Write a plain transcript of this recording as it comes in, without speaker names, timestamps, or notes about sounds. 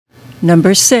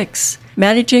Number 6,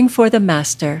 Managing for the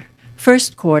Master,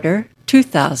 First Quarter,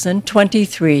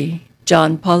 2023.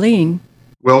 John Pauline.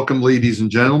 Welcome, ladies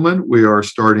and gentlemen. We are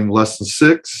starting Lesson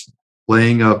 6,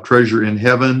 Laying Up Treasure in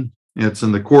Heaven. It's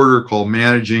in the quarter called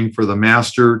Managing for the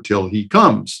Master Till He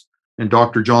Comes. And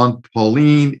Dr. John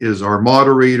Pauline is our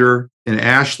moderator, and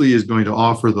Ashley is going to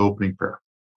offer the opening prayer.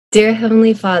 Dear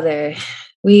Heavenly Father,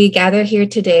 we gather here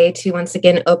today to once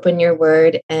again open your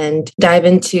word and dive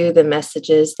into the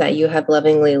messages that you have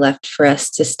lovingly left for us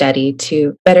to study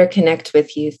to better connect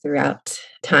with you throughout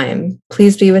time.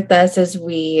 Please be with us as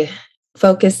we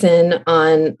focus in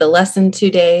on the lesson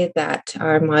today that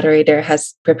our moderator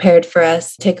has prepared for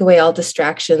us. Take away all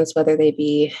distractions, whether they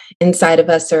be inside of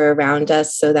us or around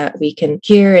us, so that we can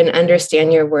hear and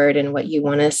understand your word and what you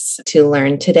want us to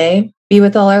learn today. Be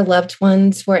with all our loved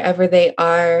ones wherever they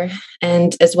are,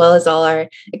 and as well as all our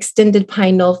extended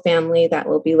Pine Knoll family that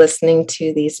will be listening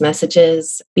to these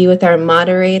messages. Be with our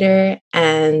moderator,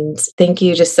 and thank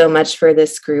you just so much for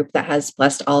this group that has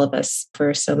blessed all of us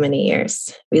for so many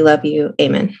years. We love you.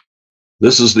 Amen.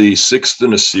 This is the 6th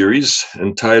in a series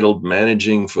entitled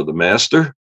Managing for the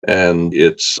Master, and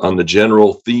it's on the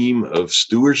general theme of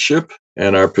stewardship,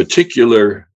 and our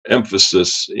particular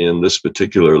emphasis in this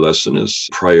particular lesson is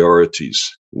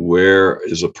priorities. Where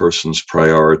is a person's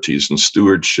priorities? And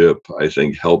stewardship, I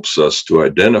think, helps us to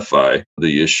identify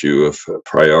the issue of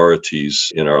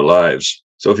priorities in our lives.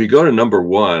 So if you go to number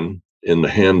 1 in the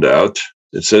handout,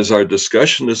 it says our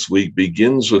discussion this week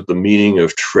begins with the meaning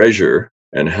of treasure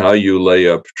and how you lay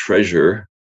up treasure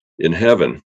in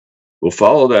heaven. We'll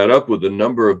follow that up with a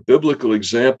number of biblical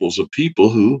examples of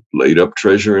people who laid up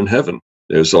treasure in heaven.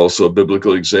 There's also a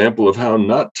biblical example of how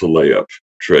not to lay up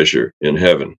treasure in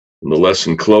heaven. And the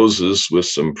lesson closes with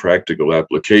some practical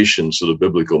applications of the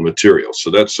biblical material. So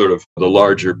that's sort of the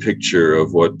larger picture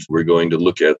of what we're going to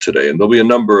look at today. And there'll be a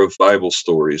number of Bible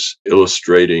stories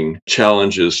illustrating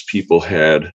challenges people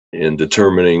had in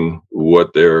determining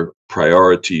what their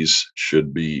priorities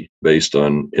should be based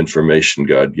on information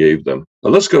God gave them. Now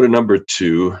let's go to number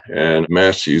 2 and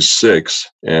Matthew 6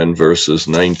 and verses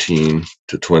 19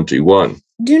 to 21.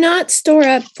 Do not store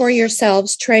up for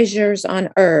yourselves treasures on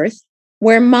earth,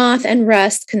 where moth and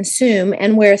rust consume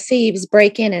and where thieves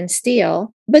break in and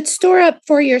steal, but store up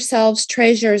for yourselves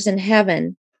treasures in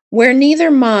heaven, where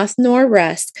neither moth nor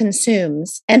rust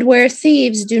consumes, and where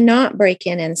thieves do not break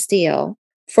in and steal.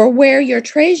 For where your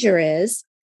treasure is,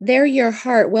 there your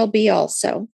heart will be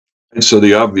also. And so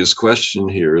the obvious question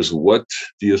here is, what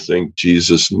do you think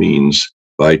Jesus means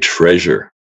by treasure?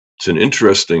 It's an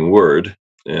interesting word,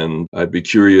 and I'd be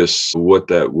curious what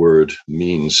that word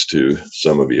means to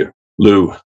some of you.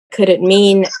 Lou. Could it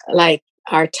mean like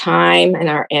our time and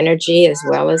our energy as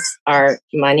well as our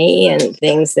money and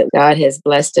things that God has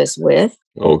blessed us with?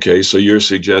 Okay, so you're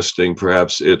suggesting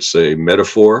perhaps it's a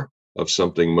metaphor of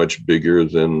something much bigger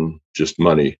than just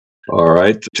money. All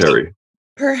right, Terry.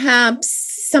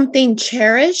 Perhaps something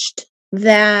cherished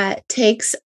that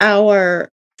takes our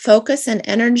focus and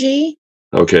energy.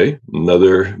 Okay,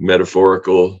 another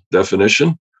metaphorical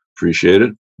definition. Appreciate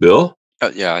it. Bill?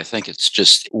 Yeah, I think it's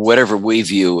just whatever we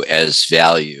view as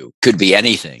value. Could be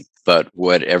anything, but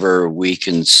whatever we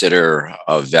consider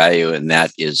of value, and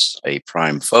that is a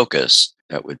prime focus,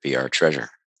 that would be our treasure.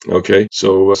 Okay,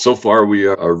 so far we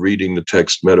are reading the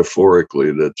text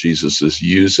metaphorically, that Jesus is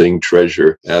using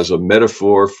treasure as a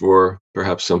metaphor for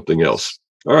perhaps something else.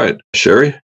 All right,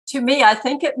 Sherry? To me, I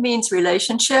think it means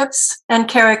relationships and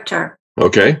character.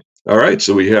 Okay, all right,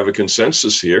 so we have a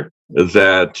consensus here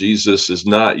that Jesus is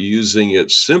not using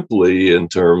it simply in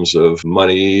terms of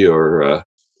money or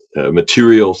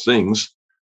material things,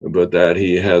 but that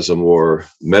he has a more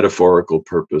metaphorical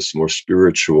purpose, more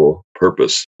spiritual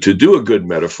purpose. To do a good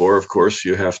metaphor, of course,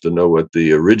 you have to know what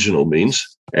the original means.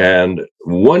 And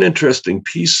one interesting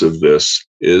piece of this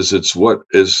is it's what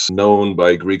is known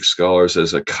by Greek scholars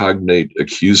as a cognate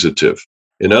accusative.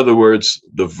 In other words,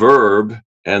 the verb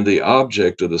and the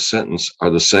object of the sentence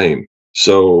are the same.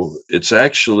 So it's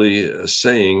actually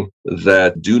saying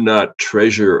that do not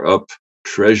treasure up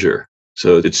treasure.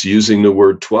 So it's using the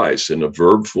word twice, in a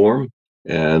verb form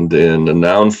and in a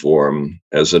noun form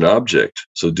as an object.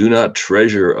 So do not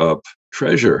treasure up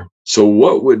treasure. So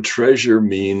what would treasure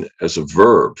mean as a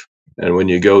verb? And when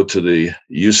you go to the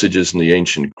usages in the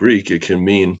ancient Greek, it can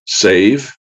mean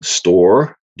save,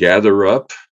 store, gather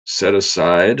up, set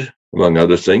aside, among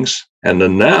other things. And the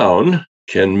noun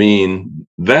can mean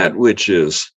that which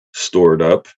is stored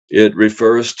up. It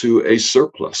refers to a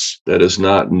surplus that is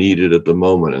not needed at the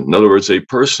moment. In other words, a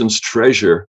person's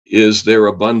treasure is their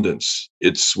abundance.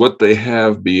 It's what they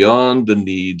have beyond the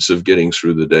needs of getting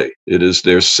through the day. It is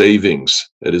their savings.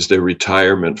 It is their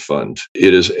retirement fund.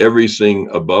 It is everything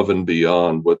above and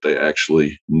beyond what they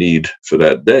actually need for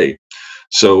that day.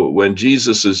 So when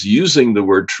Jesus is using the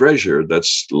word treasure,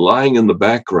 that's lying in the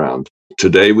background.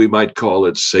 Today, we might call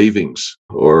it savings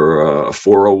or a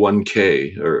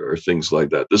 401k or things like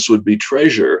that. This would be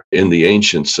treasure in the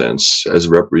ancient sense as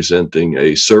representing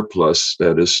a surplus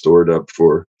that is stored up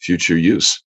for future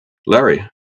use. Larry.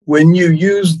 When you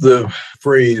use the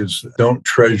phrase, don't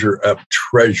treasure up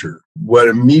treasure, what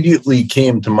immediately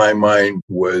came to my mind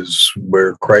was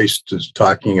where Christ is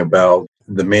talking about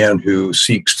the man who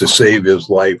seeks to save his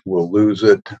life will lose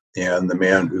it, and the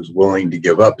man who's willing to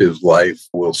give up his life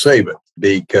will save it.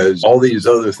 Because all these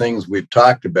other things we've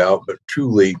talked about, but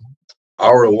truly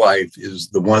our life is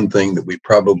the one thing that we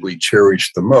probably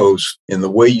cherish the most. And the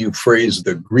way you phrased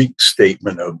the Greek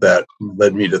statement of that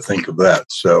led me to think of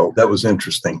that. So that was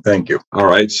interesting. Thank you. All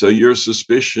right. So your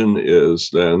suspicion is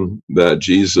then that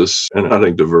Jesus, and I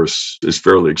think the verse is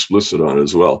fairly explicit on it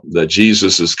as well, that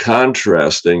Jesus is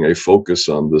contrasting a focus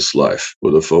on this life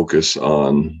with a focus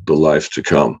on the life to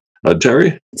come.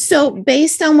 Terry? So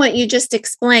based on what you just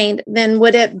explained, then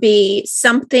would it be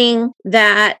something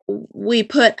that we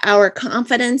put our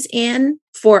confidence in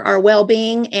for our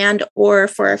well-being and or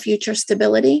for our future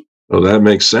stability? Well, that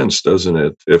makes sense, doesn't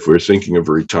it? If we're thinking of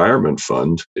a retirement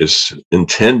fund, it's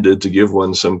intended to give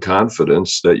one some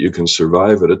confidence that you can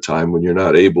survive at a time when you're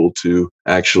not able to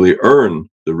actually earn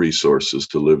the resources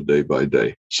to live day by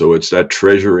day. So it's that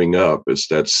treasuring up, it's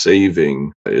that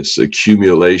saving, it's the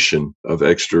accumulation of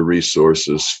extra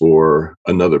resources for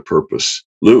another purpose.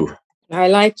 Lou? I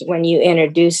liked when you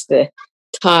introduced the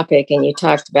topic and you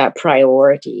talked about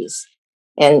priorities.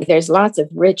 And there's lots of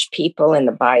rich people in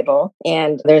the Bible,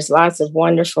 and there's lots of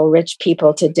wonderful rich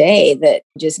people today that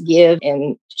just give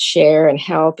and share and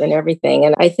help and everything.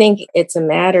 And I think it's a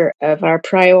matter of our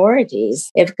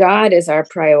priorities. If God is our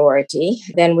priority,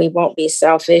 then we won't be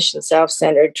selfish and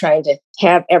self-centered trying to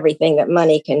have everything that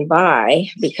money can buy.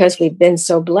 Because we've been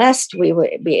so blessed, we will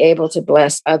be able to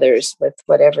bless others with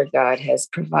whatever God has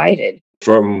provided.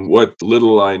 From what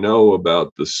little I know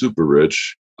about the super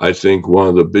rich, I think one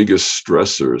of the biggest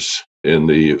stressors in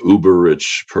the uber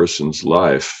rich person's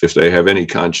life, if they have any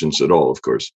conscience at all, of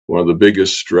course, one of the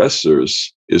biggest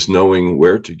stressors is knowing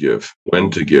where to give,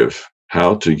 when to give,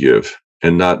 how to give,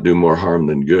 and not do more harm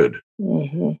than good.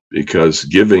 Mm-hmm. Because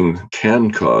giving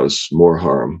can cause more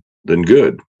harm than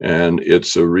good. And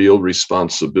it's a real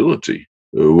responsibility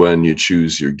when you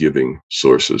choose your giving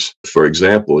sources. For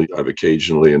example, I've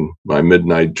occasionally in my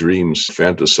midnight dreams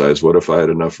fantasized, what if I had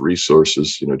enough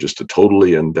resources, just to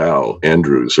totally endow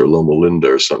Andrews or Loma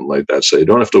Linda or something like that, so you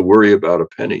don't have to worry about a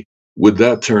penny. Would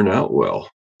that turn out well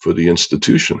for the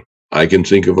institution? I can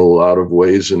think of a lot of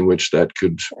ways in which that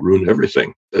could ruin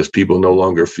everything, as people no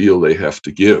longer feel they have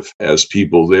to give, as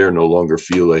people there no longer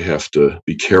feel they have to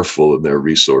be careful in their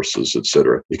resources,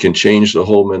 etc. It can change the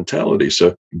whole mentality.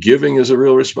 So giving is a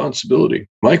real responsibility.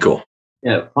 Michael.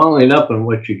 Yeah, following up on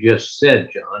what you just said,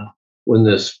 John, when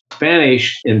the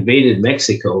Spanish invaded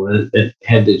Mexico, it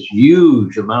had this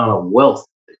huge amount of wealth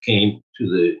that came to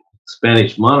the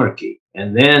Spanish monarchy.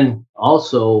 And then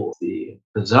also the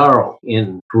Pizarro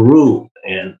in Peru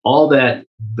and all that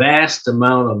vast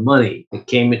amount of money that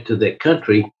came into that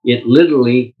country, it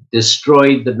literally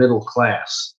destroyed the middle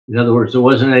class. In other words, there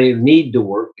wasn't any need to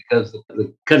work because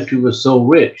the country was so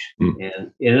rich.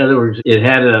 And in other words, it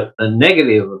had a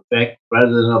negative effect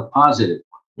rather than a positive.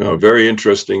 A very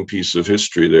interesting piece of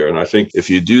history there. And I think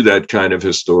if you do that kind of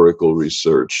historical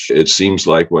research, it seems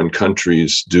like when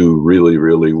countries do really,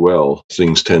 really well,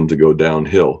 things tend to go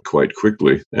downhill quite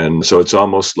quickly. And so it's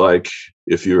almost like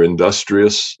if you're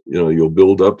industrious, you'll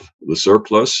build up the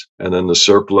surplus, and then the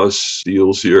surplus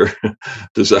steals your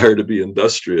desire to be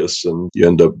industrious, and you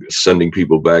end up sending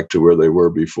people back to where they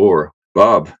were before.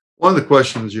 Bob? One of the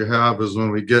questions you have is when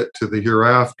we get to the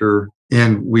hereafter,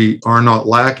 and we are not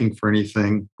lacking for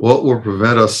anything, what will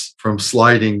prevent us from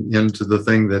sliding into the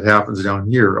thing that happens down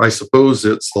here? I suppose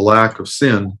it's the lack of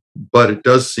sin, but it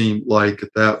does seem like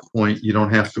at that point you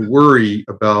don't have to worry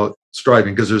about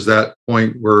striving, because there's that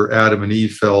point where Adam and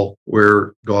Eve fell,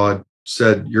 where God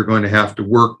said, you're going to have to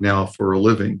work now for a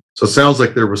living. So it sounds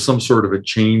like there was some sort of a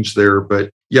change there, but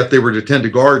yet they were to tend to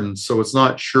gardens. So it's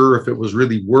not sure if it was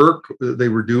really work they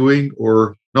were doing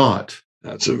or not.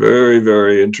 That's a very,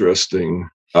 very interesting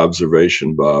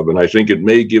observation, Bob. And I think it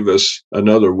may give us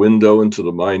another window into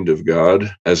the mind of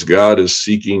God. As God is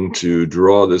seeking to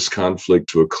draw this conflict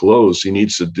to a close, he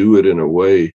needs to do it in a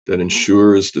way that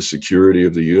ensures the security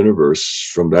of the universe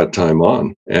from that time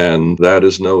on. And that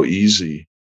is no easy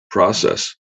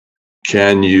process.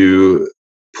 Can you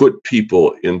put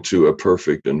people into a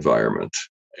perfect environment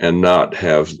and not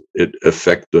have it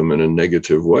affect them in a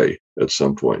negative way at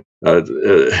some point?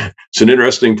 It's an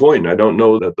interesting point. I don't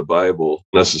know that the Bible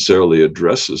necessarily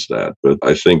addresses that, but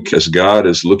I think as God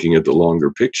is looking at the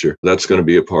longer picture, that's going to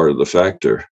be a part of the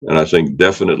factor. And I think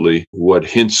definitely what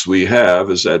hints we have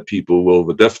is that people will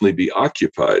definitely be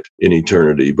occupied in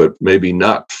eternity, but maybe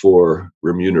not for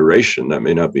remuneration. That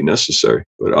may not be necessary,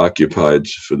 but occupied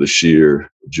for the sheer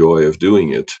joy of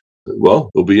doing it.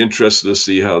 Well, we'll be interested to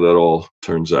see how that all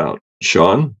turns out.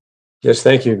 Sean? Yes,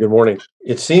 thank you. Good morning.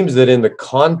 It seems that in the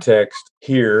context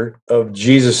here of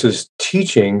Jesus's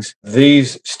teachings,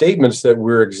 these statements that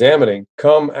we're examining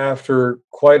come after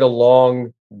quite a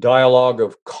long dialogue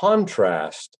of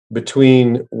contrast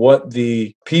between what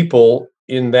the people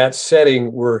in that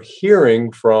setting were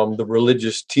hearing from the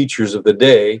religious teachers of the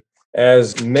day,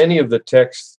 as many of the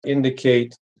texts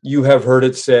indicate, you have heard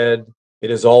it said,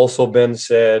 it has also been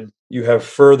said, you have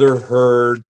further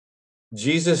heard.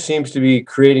 Jesus seems to be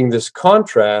creating this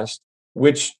contrast,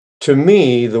 which to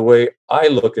me, the way I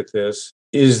look at this,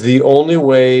 is the only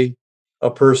way a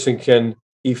person can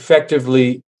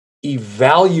effectively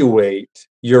evaluate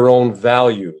your own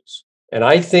values. And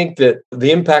I think that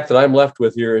the impact that I'm left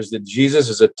with here is that Jesus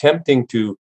is attempting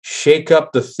to shake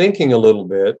up the thinking a little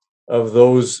bit of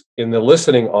those in the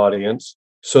listening audience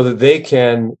so that they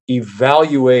can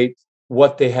evaluate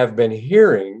what they have been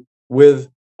hearing with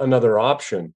another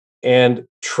option. And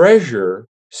treasure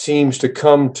seems to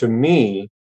come to me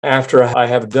after I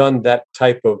have done that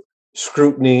type of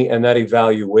scrutiny and that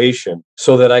evaluation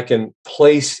so that I can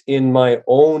place in my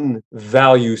own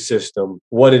value system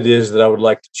what it is that I would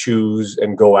like to choose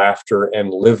and go after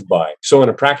and live by. So in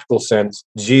a practical sense,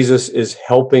 Jesus is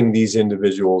helping these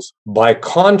individuals, by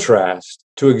contrast,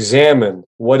 to examine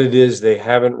what it is they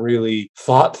haven't really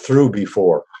thought through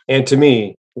before. And to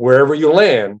me, wherever you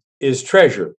land is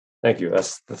treasure. Thank you.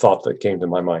 That's the thought that came to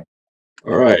my mind.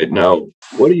 All right. Now,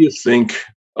 what do you think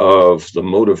of the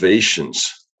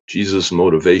motivations, Jesus'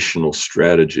 motivational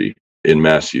strategy in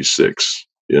Matthew 6?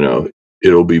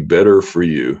 It'll be better for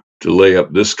you to lay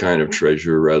up this kind of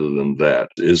treasure rather than that.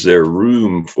 Is there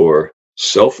room for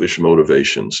selfish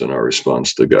motivations in our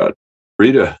response to God?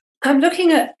 Rita? I'm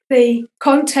looking at the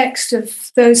context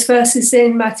of those verses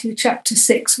in Matthew chapter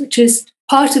 6, which is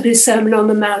part of his Sermon on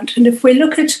the Mount. And if we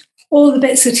look at all the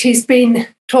bits that he's been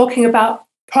talking about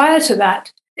prior to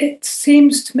that, it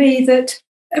seems to me that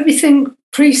everything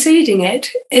preceding it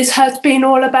has been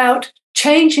all about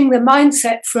changing the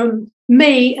mindset from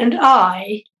me and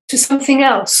I to something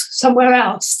else, somewhere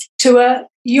else, to a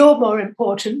you're more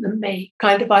important than me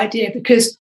kind of idea.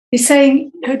 Because he's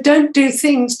saying, don't do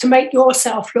things to make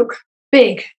yourself look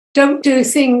big. Don't do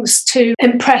things to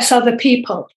impress other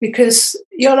people, because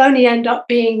you'll only end up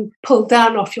being pulled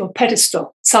down off your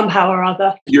pedestal somehow or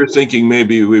other. You're thinking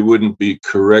maybe we wouldn't be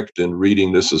correct in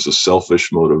reading this as a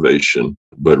selfish motivation,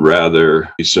 but rather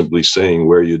he's simply saying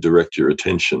where you direct your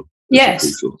attention. Yes. A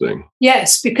crucial thing.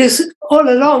 Yes, because all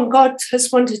along God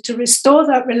has wanted to restore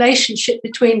that relationship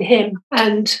between him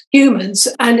and humans,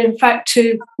 and in fact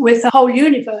with the whole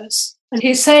universe. And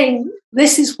he's saying,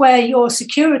 this is where your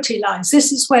security lies.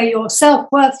 This is where your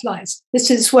self-worth lies.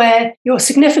 This is where your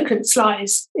significance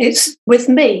lies. It's with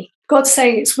me. God's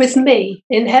saying it's with me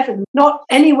in heaven, not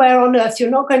anywhere on earth. You're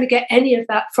not going to get any of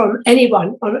that from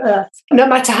anyone on earth, no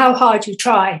matter how hard you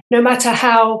try, no matter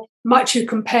how much you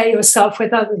compare yourself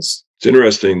with others. It's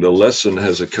interesting. The lesson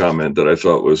has a comment that I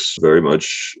thought was very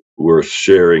much worth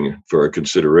sharing for our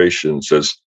consideration. It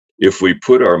says, if we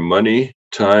put our money,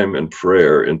 time, and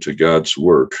prayer into God's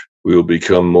work, we will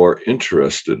become more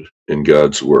interested in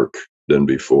God's work than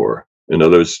before. In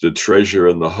other words, the treasure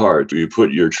in the heart. You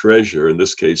put your treasure, in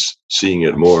this case, seeing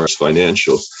it more as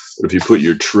financial, but if you put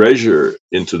your treasure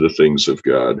into the things of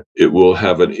God, it will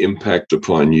have an impact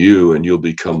upon you and you'll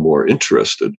become more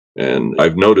interested. And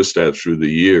I've noticed that through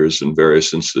the years in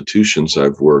various institutions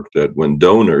I've worked, that when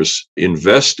donors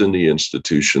invest in the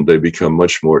institution, they become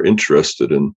much more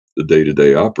interested in the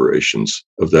day-to-day operations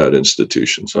of that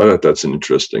institution. So I thought that's an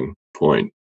interesting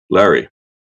point. Larry?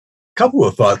 Couple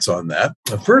of thoughts on that.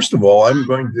 First of all, I'm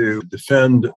going to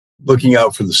defend looking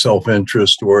out for the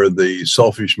self-interest or the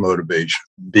selfish motivation,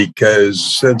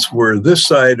 because since we're this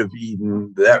side of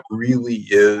Eden, that really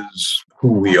is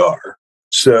who we are.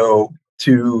 So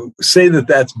to say that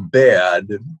that's bad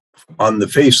on the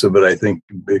face of it, I think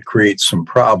it creates some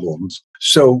problems.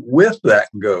 So with that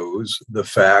goes the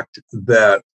fact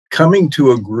that coming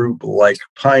to a group like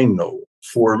Pine Knoll,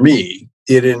 for me,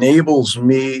 it enables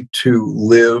me to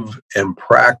live and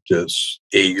practice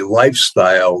a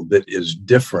lifestyle that is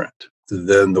different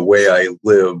than the way I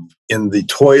live in the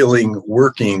toiling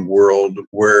working world,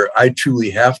 where I truly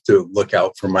have to look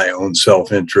out for my own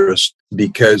self-interest,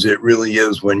 because it really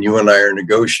is, when you and I are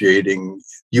negotiating,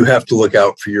 you have to look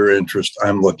out for your interest.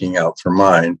 I'm looking out for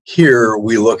mine. Here,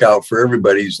 we look out for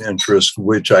everybody's interest,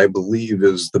 which I believe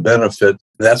is the benefit.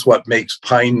 That's what makes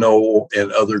Pine Knoll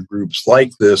and other groups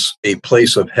like this a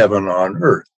place of heaven on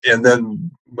earth. And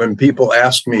then when people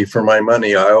ask me for my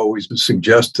money, I always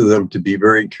suggest to them to be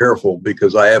very careful,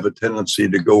 because I have a tendency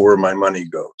to go where my money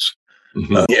goes.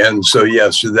 Mhm. And so,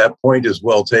 yes, that point is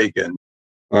well taken.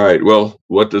 All right. Well,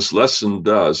 what this lesson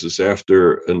does is,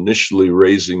 after initially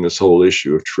raising this whole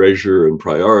issue of treasure and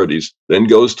priorities, then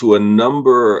goes to a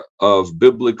number of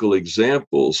biblical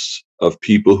examples of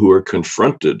people who are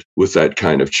confronted with that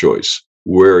kind of choice.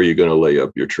 Where are you going to lay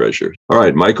up your treasure? All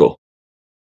right, Michael.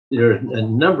 There are a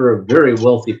number of very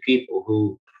wealthy people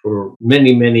who, for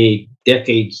many, many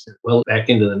decades, well, back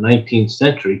into the 19th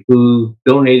century, who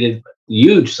donated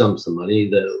huge sums of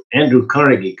money. Andrew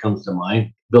Carnegie comes to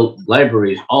mind, built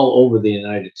libraries all over the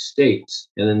United States.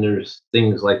 And then there's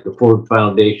things like the Ford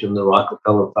Foundation, the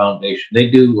Rockefeller Foundation. They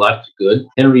do lots of good.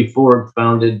 Henry Ford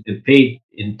founded and paid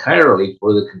entirely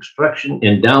for the construction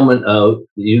endowment of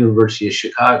the University of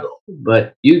Chicago.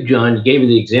 But you, John, gave me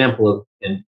the example of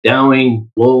endowing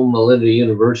Lowell Melinda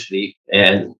University,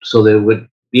 and so they would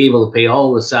be able to pay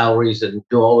all the salaries and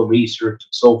do all the research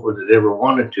and so forth that they ever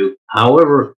wanted to.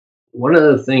 However, one of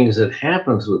the things that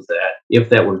happens with that, if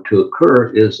that were to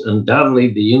occur, is undoubtedly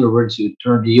the university would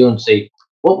turn to you and say,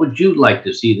 what would you like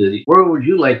to see? Where would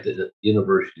you like the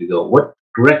university to go? What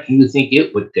direction do you think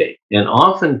it would take? And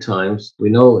oftentimes,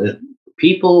 we know that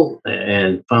people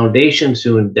and foundations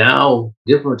who endow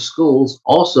different schools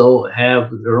also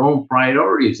have their own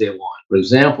priorities they want. For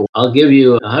example, I'll give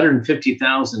you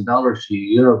 $150,000 to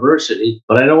your university,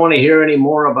 but I don't want to hear any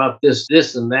more about this,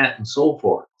 and that, and so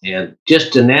forth. And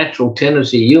just a natural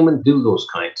tendency, humans do those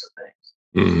kinds of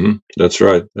things. Mm-hmm. That's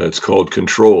right. That's called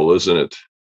control, isn't it?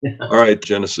 All right,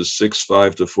 Genesis 6,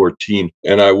 5-14.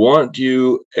 And I want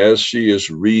you, as she is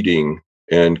reading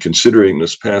and considering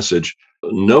this passage,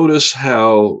 notice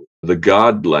how the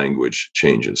God language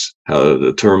changes, how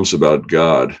the terms about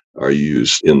God are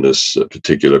used in this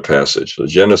particular passage. So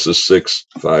Genesis 6,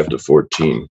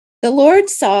 5-14. The Lord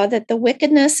saw that the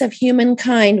wickedness of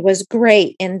humankind was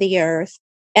great in the earth,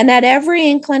 and that every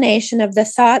inclination of the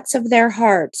thoughts of their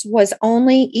hearts was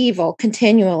only evil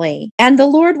continually. And the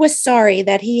Lord was sorry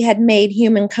that he had made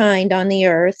humankind on the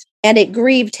earth, and it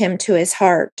grieved him to his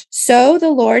heart. So the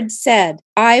Lord said,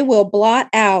 I will blot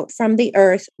out from the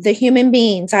earth the human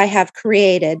beings I have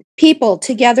created, people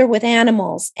together with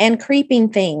animals and creeping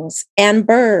things and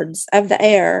birds of the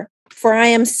air, for I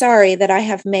am sorry that I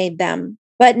have made them.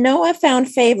 But Noah found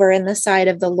favor in the sight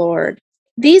of the Lord.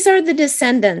 These are the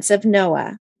descendants of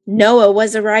Noah. Noah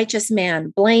was a righteous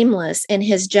man, blameless in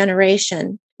his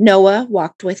generation. Noah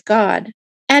walked with God.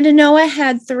 And Noah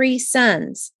had 3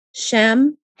 sons,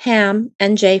 Shem, Ham,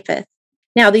 and Japheth.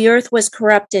 Now the earth was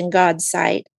corrupt in God's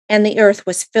sight, and the earth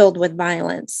was filled with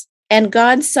violence. And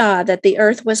God saw that the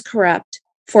earth was corrupt,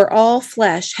 for all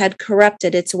flesh had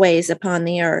corrupted its ways upon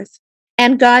the earth.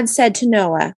 And God said to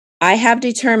Noah, I have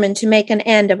determined to make an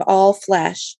end of all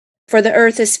flesh, for the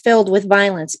earth is filled with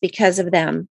violence because of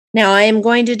them. Now I am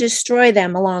going to destroy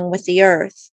them along with the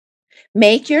earth.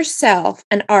 Make yourself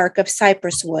an ark of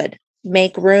cypress wood.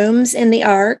 Make rooms in the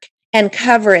ark and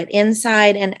cover it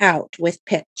inside and out with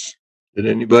pitch. Did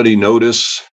anybody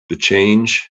notice the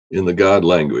change in the God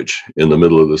language in the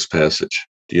middle of this passage?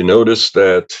 Do you notice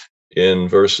that in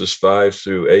verses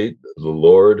 5-8, the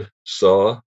Lord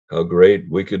saw how great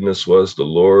wickedness was? The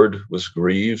Lord was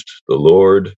grieved. The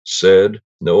Lord said,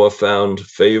 Noah found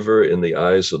favor in the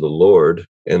eyes of the Lord.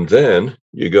 And then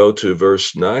you go to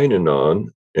verse 9 and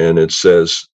on, and it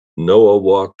says, Noah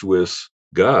walked with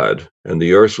God, and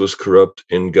the earth was corrupt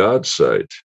in God's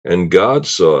sight. And God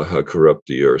saw how corrupt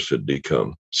the earth had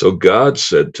become. So God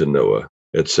said to Noah,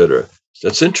 etc.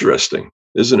 That's interesting,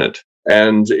 isn't it?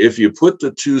 And if you put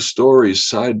the two stories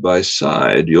side by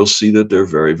side, you'll see that they're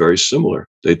very, very similar.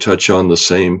 They touch on the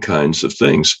same kinds of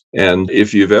things. And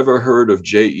if you've ever heard of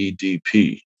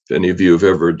JEDP, If any of you have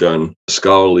ever done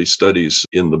scholarly studies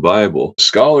in the Bible,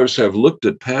 scholars have looked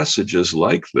at passages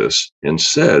like this and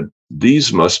said,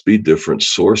 these must be different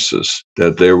sources,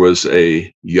 that there was a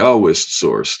Yahwist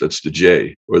source, that's the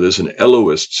J, or there's an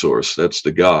Elohist source, that's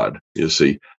the God. You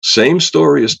see, same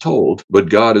story is told, but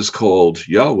God is called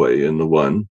Yahweh in the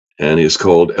one, and he is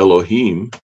called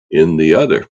Elohim in the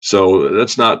other. So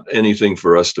that's not anything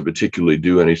for us to particularly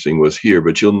do anything with here,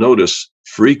 but you'll notice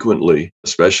frequently,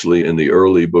 especially in the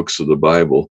early books of the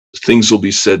Bible, things will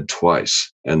be said twice,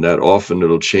 and that often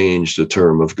it'll change the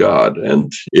term of God.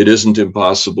 And it isn't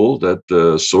impossible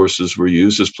that sources were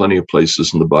used. There's plenty of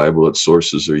places in the Bible that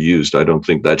sources are used. I don't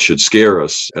think that should scare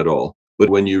us at all. But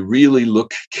when you really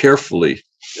look carefully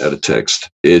at a text,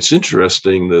 it's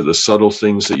interesting the subtle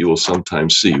things that you will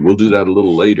sometimes see. We'll do that a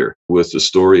little later with the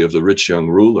story of the rich young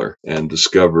ruler and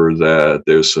discover that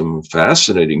there's some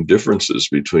fascinating differences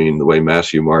between the way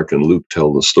Matthew, Mark, and Luke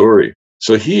tell the story.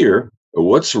 So here,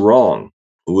 what's wrong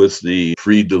with the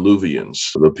pre-diluvians,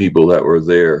 the people that were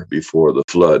there before the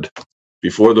flood?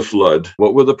 Before the flood,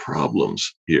 what were the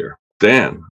problems here?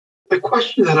 Dan? The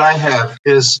question that I have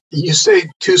is, you say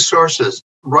two sources.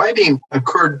 Writing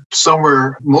occurred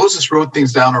somewhere, Moses wrote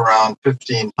things down around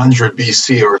 1500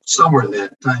 BC or somewhere in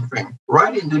that time frame.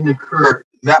 Writing didn't occur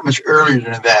that much earlier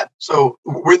than that. So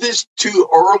were these two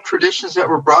oral traditions that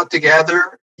were brought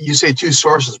together? You say two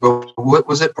sources, but what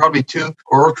was it? Probably two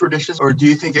oral traditions? Or do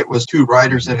you think it was two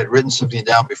writers that had written something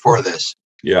down before this?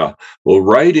 Yeah, well,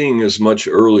 writing is much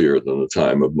earlier than the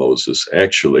time of Moses,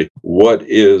 actually. What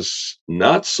is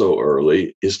not so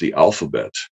early is the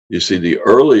alphabet. You see, the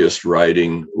earliest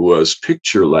writing was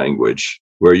picture language,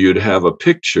 where you'd have a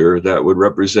picture that would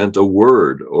represent a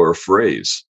word or a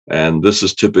phrase. And this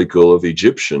is typical of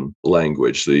Egyptian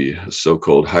language, the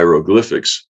so-called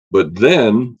hieroglyphics. But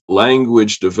then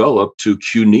language developed to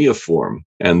cuneiform.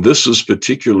 And this is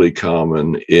particularly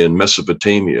common in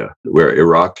Mesopotamia, where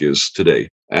Iraq is today.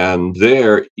 And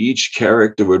there, each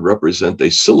character would represent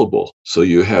a syllable. So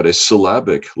you had a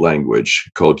syllabic language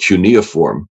called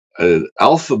cuneiform.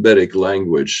 Alphabetic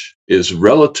language is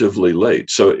relatively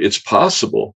late. So it's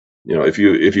possible, if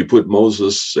you put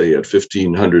Moses, say, at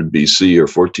 1500 BC or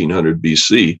 1400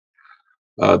 BC,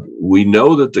 we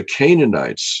know that the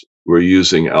Canaanites were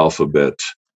using alphabet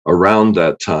around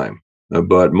that time.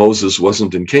 But Moses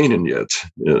wasn't in Canaan yet,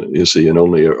 you see, and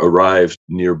only arrived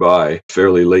nearby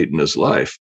fairly late in his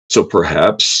life. So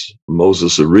perhaps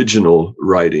Moses' original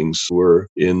writings were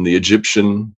in the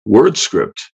Egyptian word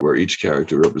script, where each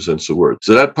character represents a word.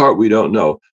 So that part we don't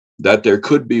know. That there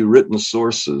could be written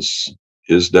sources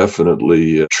is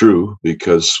definitely true,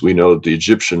 because we know that the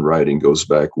Egyptian writing goes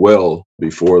back well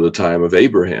before the time of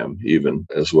Abraham, even,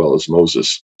 as well as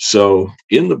Moses. So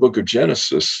in the book of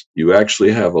Genesis, you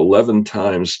actually have 11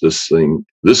 times this thing.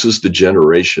 This is the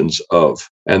generations of.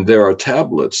 And there are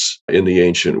tablets in the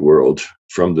ancient world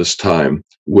from this time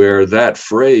where that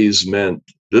phrase meant,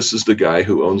 this is the guy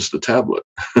who owns the tablet.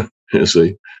 You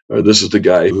see, or this is the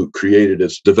guy who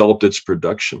developed its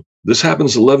production. This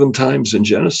happens 11 times in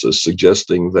Genesis,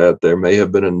 suggesting that there may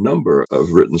have been a number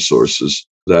of written sources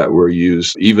that were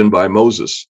used even by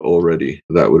Moses already.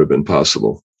 That would have been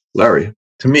possible. Larry?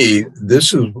 To me,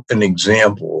 this is an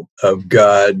example of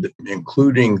God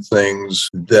including things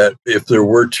that if there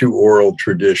were two oral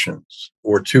traditions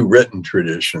or two written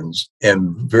traditions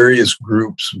and various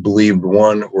groups believed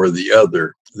one or the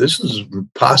other, this is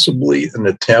possibly an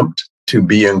attempt to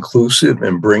be inclusive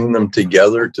and bring them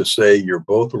together to say you're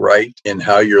both right in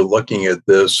how you're looking at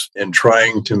this and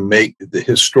trying to make the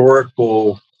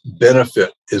historical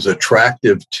benefit as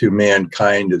attractive to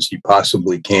mankind as he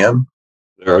possibly can.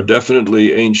 There are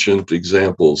definitely ancient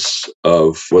examples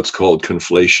of what's called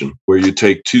conflation, where you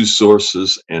take two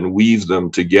sources and weave them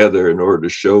together in order to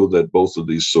show that both of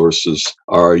these sources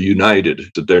are united,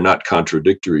 that they're not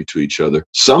contradictory to each other.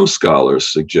 Some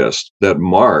scholars suggest that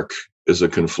Mark is a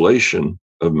conflation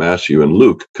of Matthew and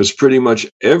Luke, because pretty much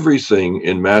everything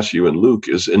in Matthew and Luke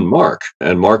is in Mark,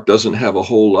 and Mark doesn't have a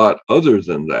whole lot other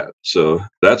than that. So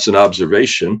that's an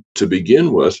observation to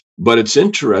begin with. But it's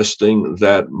interesting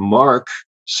that Mark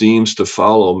seems to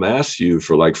follow Matthew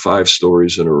for like 5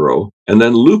 stories in a row, and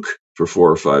then Luke for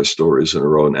 4 or 5 stories in a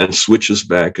row, and switches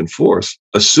back and forth,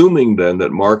 assuming then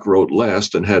that Mark wrote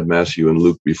last and had Matthew and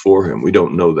Luke before him. We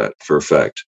don't know that for a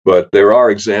fact. But there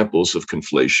are examples of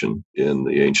conflation in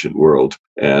the ancient world.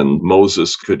 And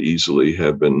Moses could easily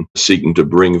have been seeking to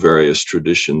bring various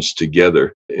traditions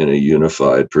together in a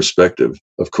unified perspective.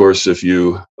 Of course, if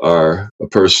you are a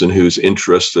person who's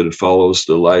interested and follows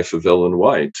the life of Ellen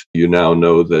White, you now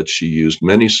know that she used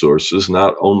many sources,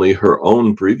 not only her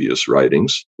own previous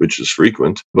writings, which is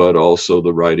frequent, but also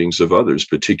the writings of others,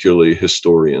 particularly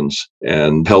historians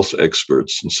and health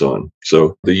experts and so on.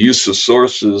 So the use of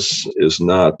sources is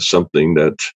not something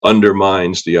that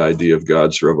undermines the idea of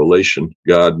God's revelation.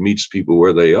 God meets people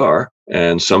where they are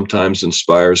and sometimes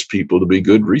inspires people to be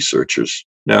good researchers.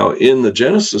 Now, in the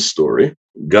Genesis story,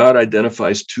 God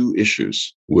identifies two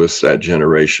issues with that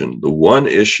generation. The one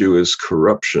issue is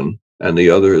corruption, and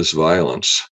the other is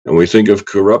violence. And we think of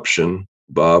corruption,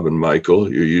 Bob and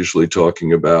Michael, you're usually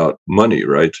talking about money,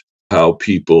 right? How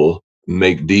people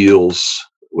make deals,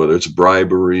 whether it's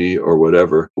bribery or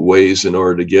whatever, ways in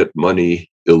order to get money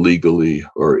illegally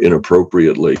or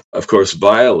inappropriately. Of course,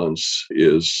 violence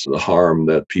is the harm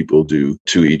that people do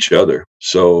to each other.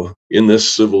 So in this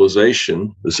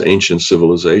civilization, this ancient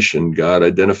civilization, God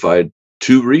identified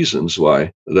two reasons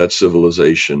why that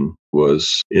civilization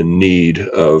was in need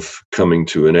of coming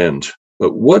to an end.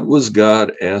 But what was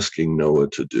God asking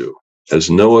Noah to do? As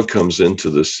Noah comes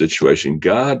into this situation,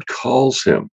 God calls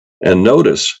him. And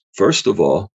notice, first of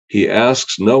all, he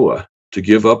asks Noah to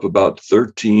give up about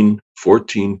 14%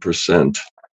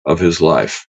 of his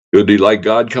life. It would be like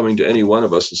God coming to any one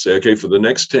of us and say, okay, for the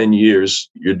next 10 years,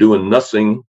 you're doing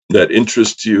nothing that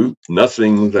interests you,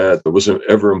 nothing that was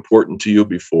ever important to you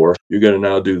before. You're going to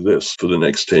now do this for the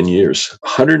next 10 years.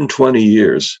 120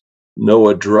 years,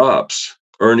 Noah drops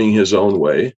earning his own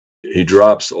way. He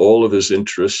drops all of his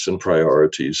interests and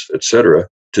priorities, etc.,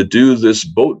 to do this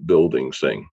boat building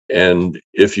thing. And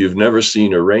if you've never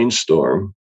seen a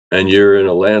rainstorm and you're in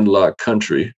a landlocked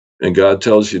country and God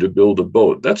tells you to build a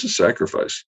boat, that's a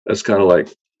sacrifice. That's kind of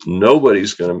like,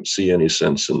 nobody's going to see any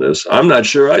sense in this. I'm not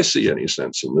sure I see any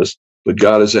sense in this, but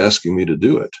God is asking me to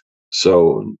do it.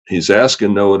 So he's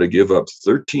asking Noah to give up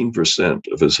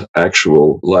 13% of his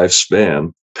actual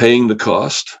lifespan, paying the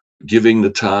cost, giving the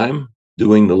time,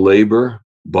 doing the labor,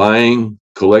 buying,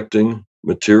 collecting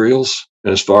materials.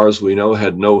 And as far as we know,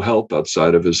 had no help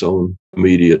outside of his own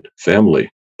immediate family.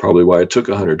 Probably why it took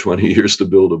 120 years to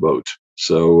build a boat.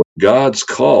 So God's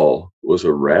call was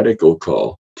a radical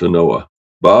call to Noah.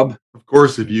 Bob? Of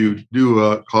course, if you do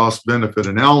a cost-benefit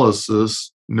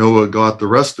analysis, Noah got the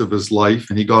rest of his life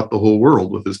and he got the whole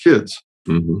world with his kids.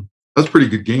 Mm-hmm. That's pretty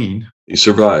good gain. He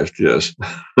survived, yes.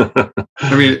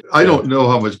 I mean, I don't know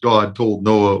how much God told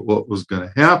Noah what was going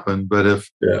to happen, but if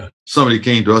somebody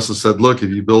came to us and said, look, if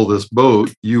you build this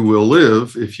boat, you will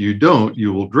live. If you don't,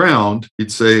 you will drown.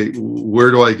 He'd say,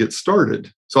 where do I get started?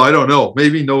 So I don't know.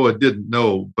 Maybe Noah didn't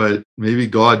know, but maybe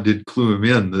God did clue him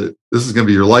in that this is going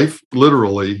to be your life,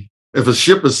 literally. If a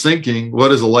ship is sinking,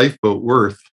 what is a lifeboat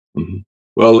worth? Mm-hmm.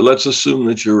 Well, let's assume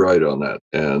that you're right on that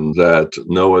and that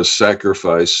Noah's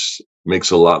sacrifice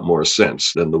makes a lot more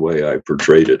sense than the way I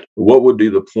portrayed it. What would be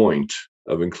the point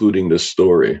of including this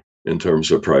story in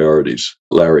terms of priorities?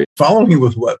 Larry? Following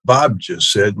with what Bob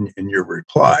just said in your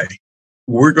reply,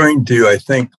 we're going to, I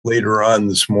think, later on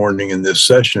this morning in this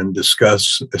session,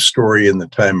 discuss a story in the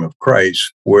time of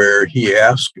Christ where he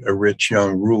asked a rich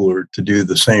young ruler to do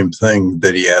the same thing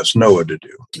that he asked Noah to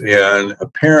do. And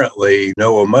apparently,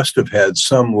 Noah must have had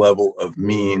some level of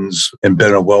means and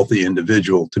been a wealthy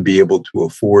individual to be able to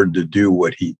afford to do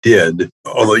what he did.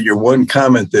 Although your one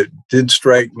comment that did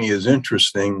strike me as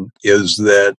interesting is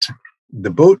that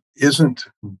the boat isn't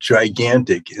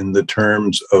gigantic in the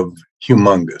terms of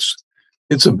humongous.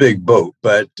 It's a big boat,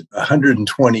 but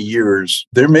 120 years,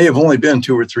 there may have only been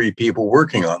 2 or 3 people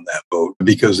working on that boat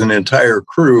because an entire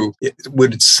crew, it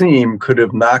would seem, could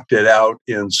have knocked it out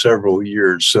in several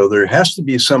years. So there has to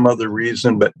be some other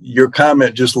reason, but your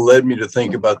comment just led me to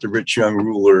think about the rich young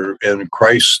ruler and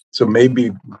Christ. So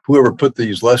maybe whoever put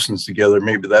these lessons together,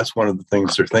 maybe that's one of the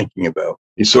things they're thinking about.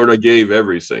 He sort of gave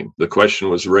everything. The question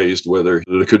was raised whether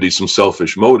there could be some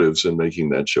selfish motives in making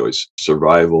that choice,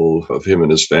 survival of him and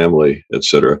his family,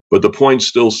 etc. But the point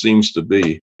still seems to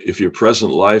be, if your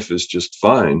present life is just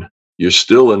fine, you're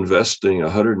still investing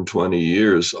 120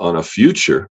 years on a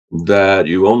future that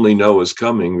you only know is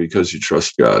coming because you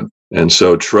trust God. And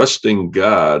so trusting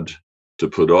God to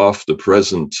put off the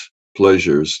present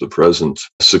pleasures, the present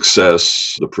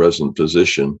success, the present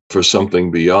position for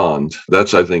something beyond.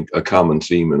 That's, I think, a common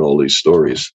theme in all these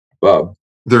stories. Bob?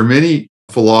 There are many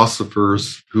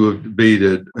philosophers who have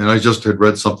debated, and I just had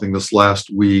read something this last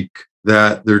week,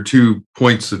 that there are 2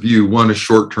 points of view. One is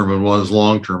short-term and one is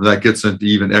long-term. That gets into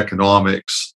even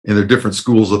economics. And there are different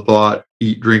schools of thought: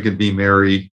 eat, drink, and be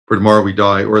merry, for tomorrow we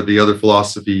die, or the other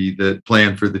philosophy that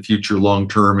plan for the future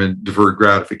long-term and deferred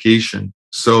gratification.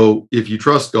 So if you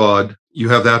trust God, you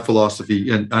have that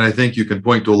philosophy. And I think you can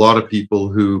point to a lot of people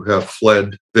who have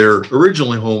fled their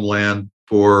original homeland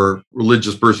for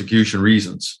religious persecution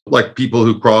reasons, like people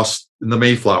who crossed in the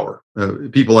Mayflower,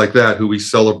 people like that who we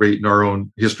celebrate in our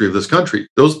own history of this country.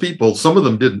 Those people, some of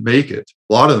them didn't make it.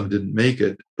 A lot of them didn't make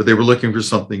it, but they were looking for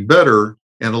something better.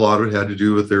 And a lot of it had to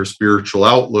do with their spiritual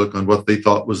outlook on what they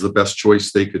thought was the best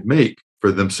choice they could make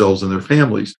for themselves and their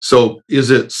families. So is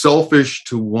it selfish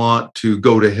to want to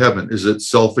go to heaven? Is it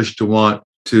selfish to want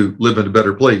to live in a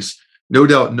better place? No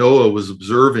doubt Noah was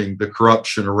observing the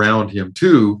corruption around him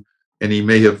too. And he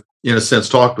may have, in a sense,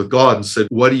 talked with God and said,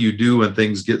 what do you do when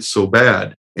things get so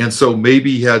bad? And so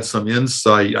maybe he had some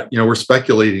insight. We're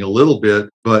speculating a little bit,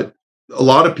 but a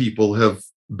lot of people have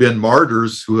been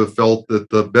martyrs who have felt that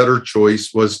the better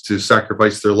choice was to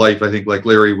sacrifice their life, I think, like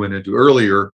Larry went into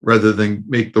earlier, rather than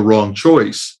make the wrong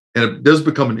choice. And it does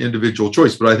become an individual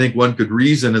choice, but I think one could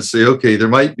reason and say, okay, there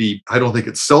might be, I don't think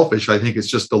it's selfish. I think it's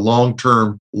just a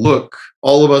long-term look.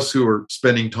 All of us who are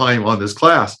spending time on this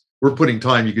class, we're putting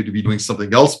time, you could be doing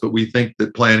something else, but we think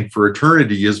that planning for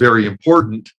eternity is very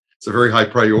important. It's a very high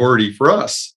priority for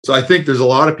us. So I think there's a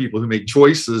lot of people who make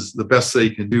choices the best they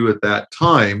can do at that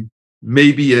time.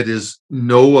 Maybe it is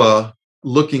Noah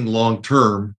looking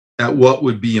long-term at what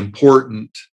would be important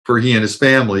for he and his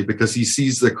family because he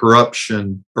sees the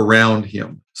corruption around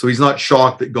him. So he's not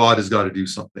shocked that God has got to do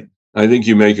something. I think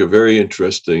you make a very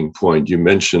interesting point. You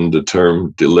mentioned the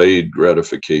term delayed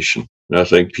gratification. And I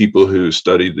think people who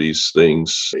study these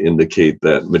things indicate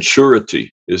that maturity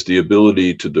is the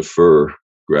ability to defer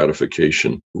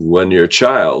gratification. When you're a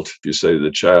child, if you say to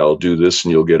the child, do this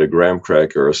and you'll get a graham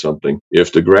cracker or something,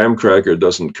 if the graham cracker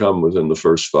doesn't come within the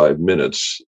first 5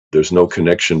 minutes, there's no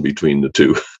connection between the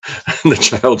two in the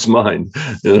child's mind.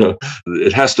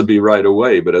 It has to be right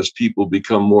away. But as people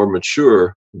become more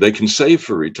mature, they can save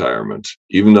for retirement,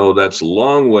 even though that's a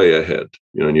long way ahead.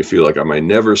 And you feel like I might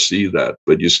never see that,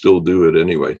 but you still do it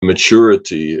anyway.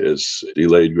 Maturity is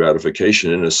delayed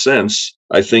gratification. In a sense,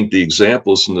 I think the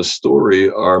examples in the story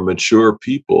are mature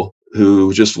people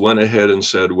who just went ahead and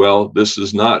said, well, this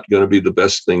is not going to be the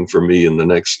best thing for me in the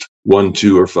next 1,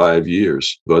 2, or 5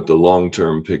 years, but the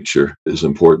long-term picture is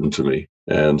important to me.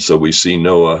 And so we see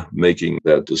Noah making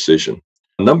that decision.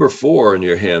 Number 4 in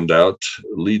your handout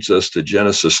leads us to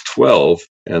Genesis 12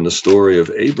 and the story of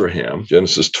Abraham.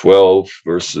 Genesis 12,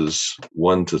 verses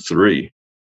 1 to 3.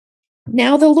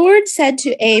 Now the Lord said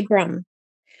to Abram,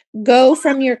 go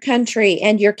from your country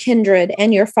and your kindred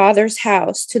and your father's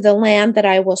house to the land that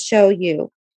I will show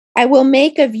you. I will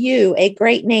make of you a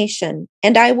great nation,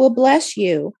 and I will bless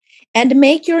you, and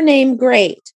make your name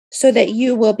great, so that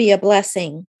you will be a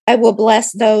blessing. I will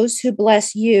bless those who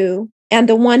bless you, and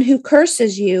the one who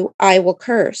curses you I will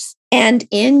curse. And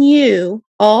in you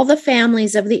all the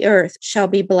families of the earth shall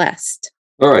be blessed.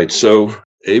 All right, so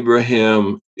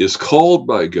Abraham is called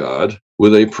by God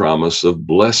with a promise of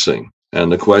blessing. And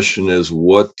the question is,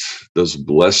 what does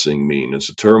blessing mean? It's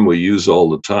a term we use all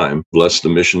the time, bless the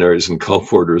missionaries and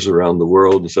colporteurs around the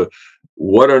world. And so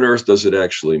what on earth does it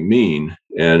actually mean?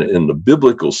 And in the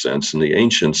biblical sense, in the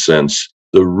ancient sense,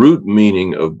 the root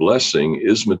meaning of blessing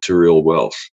is material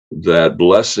wealth. That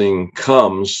blessing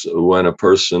comes when a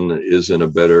person is in a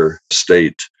better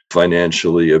state,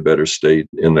 financially, a better state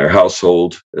in their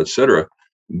household, etc.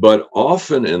 But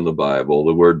often in the Bible,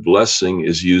 the word blessing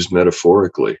is used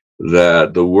metaphorically.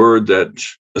 That the word that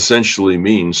essentially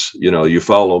means, you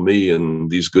follow me and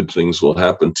these good things will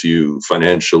happen to you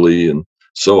financially and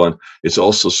so on. It's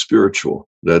also spiritual,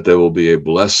 that there will be a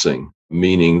blessing,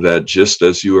 meaning that just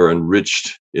as you are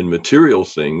enriched in material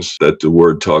things that the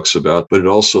word talks about, but it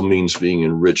also means being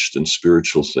enriched in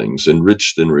spiritual things,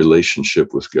 enriched in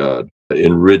relationship with God,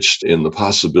 enriched in the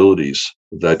possibilities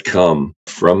that come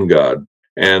from God.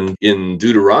 And in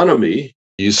Deuteronomy,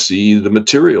 you see the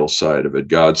material side of it.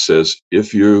 God says,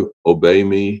 if you obey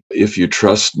me, if you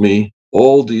trust me,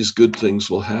 all these good things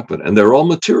will happen. And they're all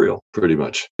material, pretty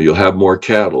much. You'll have more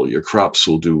cattle. Your crops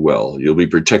will do well. You'll be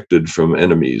protected from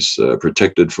enemies,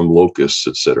 protected from locusts,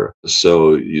 etc.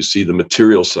 So you see the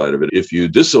material side of it. If you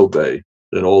disobey,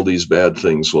 then all these bad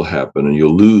things will happen and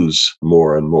you'll lose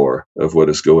more and more of what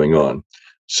is going on.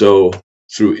 So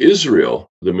through Israel,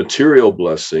 the material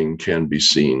blessing can be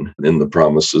seen in the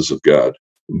promises of God.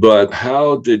 But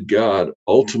how did God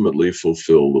ultimately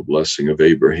fulfill the blessing of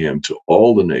Abraham to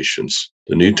all the nations?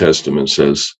 The New Testament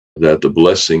says that the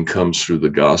blessing comes through the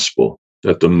gospel,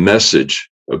 that the message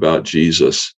about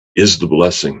Jesus is the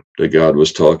blessing that God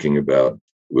was talking about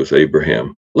with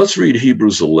Abraham. Let's read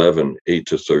Hebrews 11, 8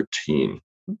 to 13.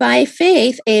 By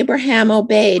faith, Abraham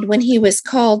obeyed when he was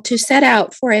called to set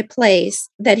out for a place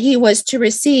that he was to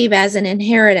receive as an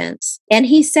inheritance. And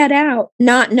he set out,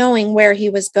 not knowing where he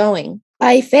was going.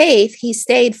 By faith, he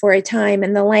stayed for a time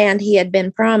in the land he had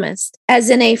been promised, as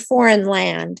in a foreign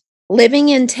land, living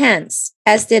in tents,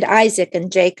 as did Isaac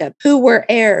and Jacob, who were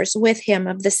heirs with him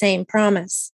of the same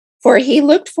promise. For he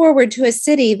looked forward to a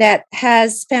city that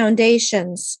has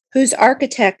foundations, whose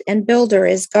architect and builder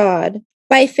is God.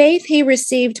 By faith, he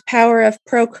received power of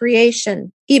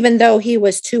procreation, even though he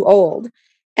was too old,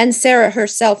 and Sarah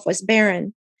herself was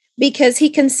barren, because he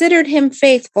considered him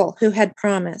faithful who had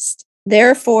promised.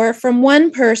 Therefore, from one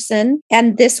person,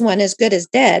 and this one as good as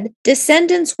dead,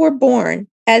 descendants were born,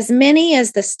 as many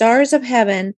as the stars of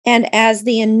heaven and as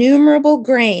the innumerable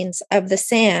grains of the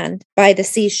sand by the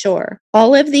seashore.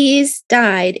 All of these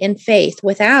died in faith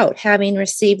without having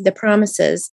received the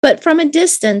promises, but from a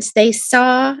distance they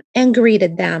saw and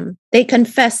greeted them. They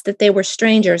confessed that they were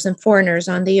strangers and foreigners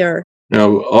on the earth.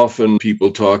 Now, often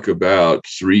people talk about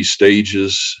 3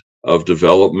 stages of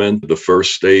development. The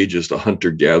first stage is the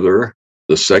hunter-gatherer.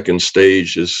 The second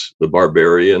stage is the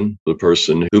barbarian, the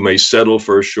person who may settle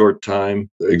for a short time,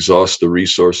 exhaust the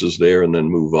resources there, and then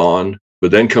move on.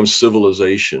 But then comes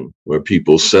civilization, where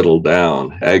people settle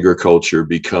down. Agriculture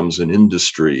becomes an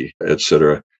industry,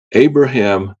 etc.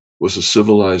 Abraham was a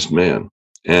civilized man,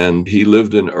 and he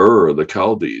lived in Ur, the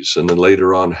Chaldees, and then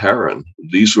later on Haran.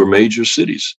 These were major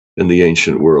cities in the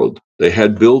ancient world. They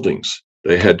had buildings.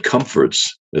 They had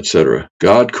comforts, etc.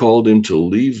 God called him to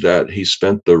leave that. He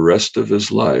spent the rest of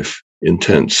his life in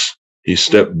tents. He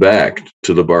stepped back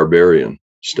to the barbarian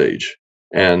stage.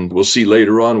 And we'll see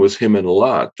later on with him and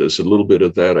Lot, there's a little bit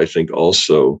of that, I think,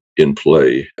 also in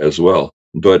play as well.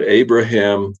 But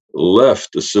Abraham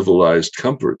left the civilized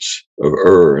comforts of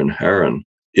Ur and Haran.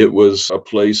 It was a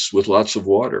place with lots of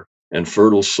water and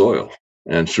fertile soil.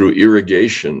 And through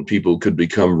irrigation, people could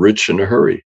become rich in a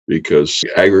hurry, because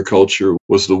agriculture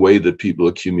was the way that people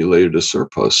accumulated a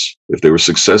surplus. If they were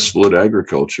successful at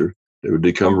agriculture, they would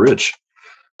become rich.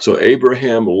 So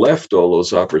Abraham left all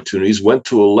those opportunities, went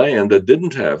to a land that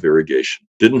didn't have irrigation,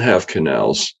 didn't have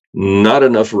canals, not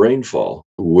enough rainfall,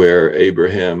 where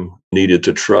Abraham needed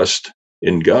to trust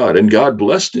in God. And God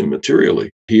blessed him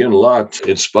materially. He and Lot,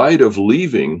 in spite of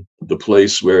leaving the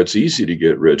place where it's easy to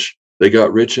get rich, they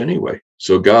got rich anyway.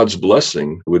 So God's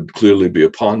blessing would clearly be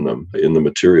upon them in the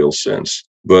material sense.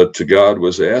 But God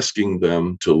was asking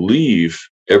them to leave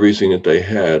everything that they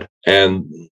had. And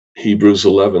Hebrews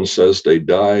 11 says they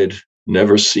died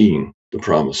never seeing the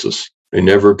promises. They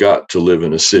never got to live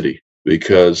in a city,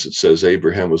 because it says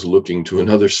Abraham was looking to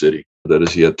another city that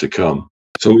is yet to come.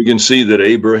 So we can see that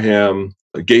Abraham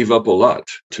gave up a lot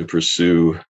to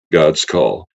pursue God's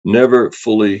call, never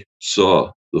fully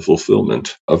saw the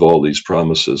fulfillment of all these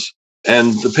promises.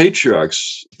 And the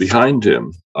patriarchs behind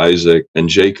him, Isaac and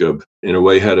Jacob, in a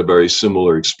way had a very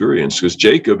similar experience, because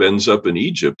Jacob ends up in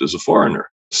Egypt as a foreigner.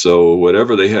 So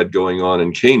whatever they had going on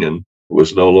in Canaan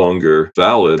was no longer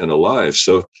valid and alive.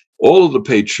 So all of the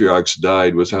patriarchs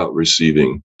died without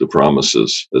receiving the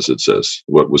promises, as it says,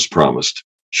 what was promised.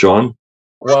 Sean?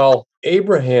 While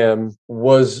Abraham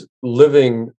was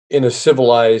living in a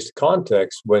civilized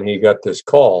context when he got this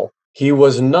call, he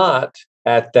was not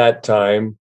at that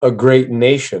time a great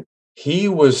nation. He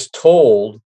was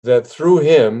told that through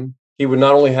him, he would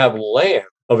not only have land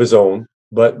of his own,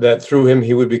 but that through him,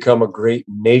 he would become a great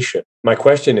nation. My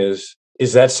question is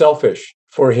that selfish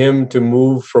for him to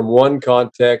move from one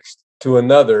context to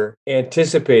another,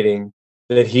 anticipating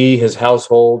that he, his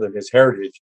household, and his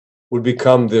heritage would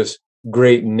become this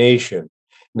great nation?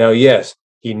 Now, yes,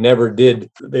 he never did.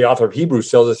 The author of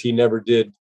Hebrews tells us he never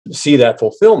did see that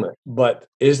fulfillment. But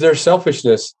is there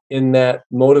selfishness in that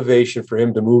motivation for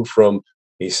him to move from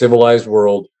a civilized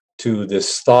world to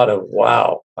this thought of,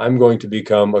 wow, I'm going to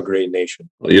become a great nation?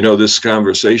 Well, this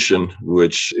conversation,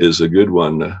 which is a good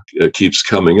one, keeps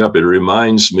coming up. It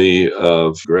reminds me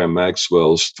of Graham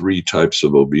Maxwell's 3 types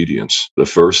of obedience. The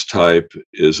first type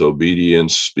is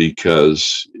obedience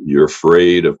because you're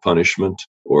afraid of punishment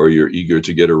or you're eager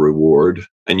to get a reward.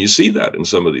 And you see that in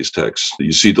some of these texts.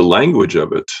 You see the language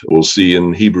of it. We'll see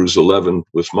in Hebrews 11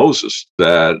 with Moses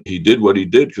that he did what he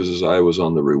did because his eye was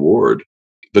on the reward.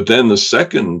 But then the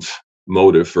second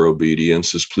motive for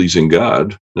obedience is pleasing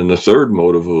God. And the third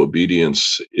motive of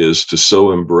obedience is to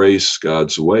so embrace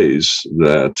God's ways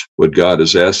that what God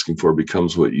is asking for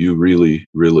becomes what you really,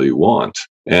 really want.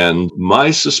 And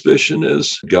my suspicion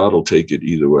is God will take it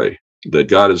either way, that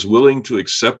God is willing to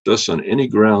accept us on any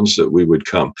grounds that we would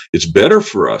come. It's better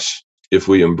for us if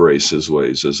we embrace his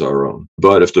ways as our own.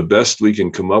 But if the best we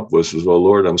can come up with is, well,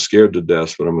 Lord, I'm scared to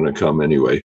death, but I'm going to come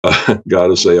anyway, God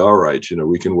will say, all right,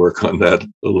 we can work on that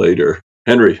later.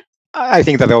 Henry. I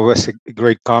think that was a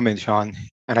great comment, Sean.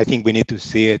 And I think we need to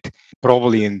see it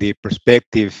probably in the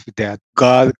perspective that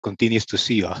God continues to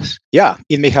see us. Yeah,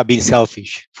 it may have been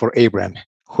selfish for Abraham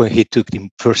when he took the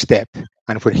first step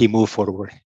and when he moved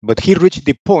forward. But he reached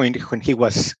the point when he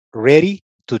was ready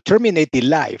to terminate the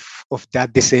life of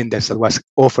that descendant that was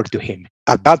offered to him.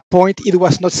 At that point, it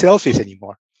was not selfish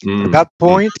anymore. At that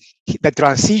point, the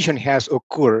transition has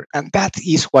occurred, and that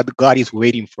is what God is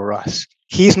waiting for us.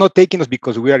 He's not taking us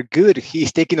because we are good.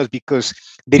 He's taking us because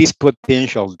there is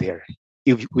potential there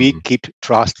if we keep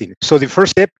trusting. So the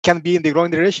first step can be in the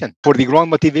wrong direction for the wrong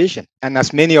motivation. And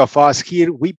as many of us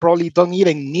here, we probably don't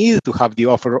even need to have the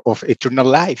offer of eternal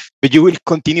life. But you will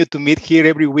continue to meet here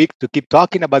every week to keep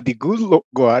talking about the good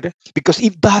God because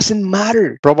it doesn't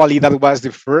matter. Probably that was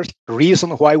the first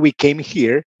reason why we came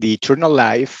here, the eternal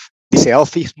life, the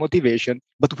selfish motivation,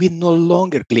 but we're no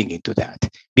longer clinging to that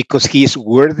because he is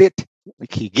worth it.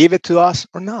 He gave it to us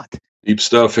or not. Deep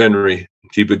stuff, Henry.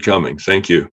 Keep it coming. Thank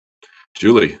you.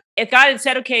 Julie. If God had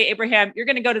said, okay, Abraham, you're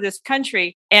going to go to this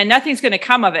country and nothing's going to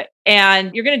come of it.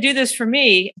 And you're going to do this for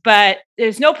me, but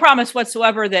there's no promise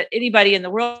whatsoever that anybody in the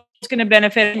world is going to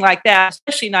benefit like that,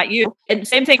 especially not you. And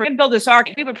same thing, we're going to build this ark.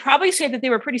 We would probably say that they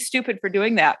were pretty stupid for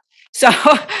doing that. So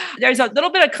there's a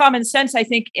little bit of common sense, I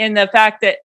think, in the fact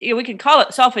that we can call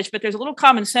it selfish, but there's a little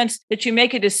common sense that you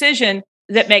make a decision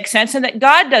that makes sense and that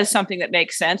God does something that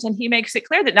makes sense. And he makes it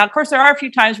clear that now, of course, there are a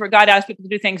few times where God asks people to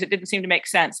do things that didn't seem to make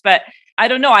sense. But I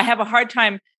don't know. I have a hard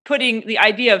time putting the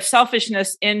idea of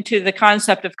selfishness into the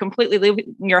concept of completely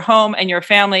leaving your home and your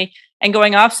family and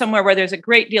going off somewhere where there's a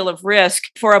great deal of risk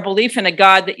for a belief in a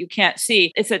God that you can't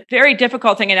see. It's a very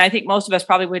difficult thing, and I think most of us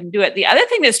probably wouldn't do it. The other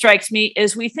thing that strikes me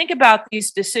is we think about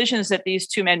these decisions that these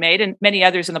two men made, and many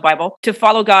others in the Bible, to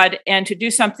follow God and to do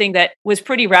something that was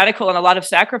pretty radical and a lot of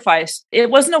sacrifice.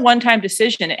 It wasn't a one-time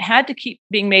decision. It had to keep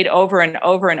being made over and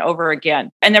over and over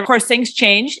again. And then, of course, things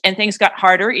changed and things got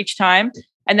harder each time.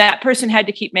 And that person had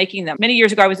to keep making them. Many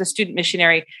years ago, I was a student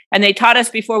missionary, and they taught us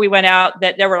before we went out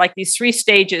that there were like these 3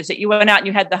 stages, that you went out and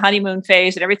you had the honeymoon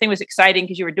phase and everything was exciting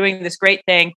because you were doing this great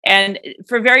thing. And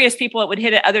for various people, it would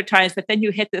hit at other times, but then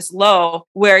you hit this low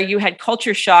where you had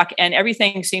culture shock and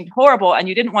everything seemed horrible and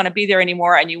you didn't want to be there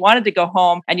anymore and you wanted to go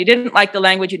home and you didn't like the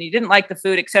language and you didn't like the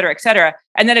food, et cetera, et cetera.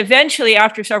 And then eventually,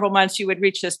 after several months, you would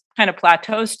reach this kind of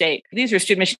plateau state. These were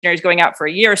student missionaries going out for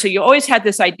a year. So you always had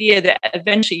this idea that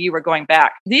eventually you were going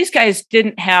back. These guys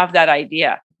didn't have that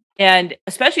idea. And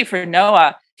especially for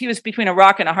Noah, he was between a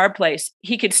rock and a hard place.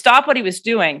 He could stop what he was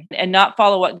doing and not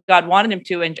follow what God wanted him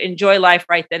to and enjoy life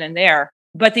right then and there.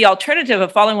 But the alternative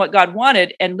of following what God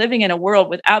wanted and living in a world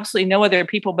with absolutely no other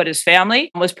people but his family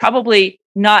was probably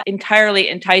not entirely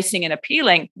enticing and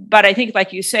appealing. But I think,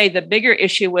 like you say, the bigger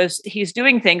issue was he's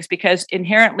doing things because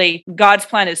inherently God's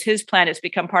plan is his plan. It's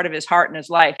become part of his heart and his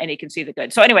life, and he can see the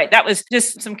good. So anyway, that was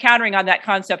just some countering on that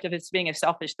concept of it being a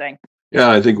selfish thing.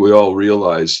 Yeah, I think we all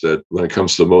realize that when it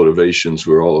comes to motivations,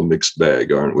 we're all a mixed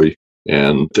bag, aren't we?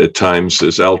 And at times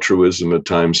there's altruism, at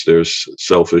times there's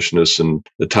selfishness, and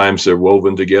at times they're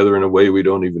woven together in a way we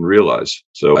don't even realize.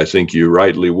 So I think you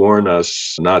rightly warn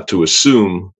us not to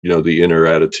assume, the inner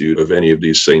attitude of any of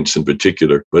these saints in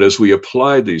particular. But as we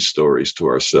apply these stories to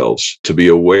ourselves, to be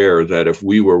aware that if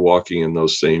we were walking in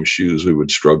those same shoes, we would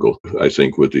struggle, I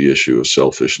think, with the issue of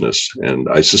selfishness. And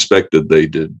I suspect that they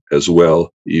did as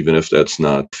well, even if that's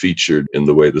not featured in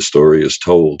the way the story is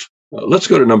told. Let's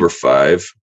go to number 5.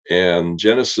 And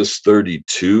Genesis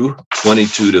 32,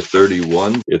 22 to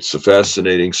 31, it's a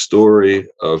fascinating story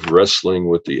of wrestling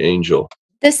with the angel.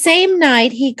 The same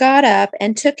night he got up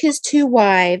and took his 2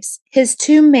 wives, his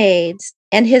 2 maids,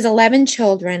 and his 11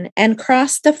 children, and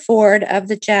crossed the ford of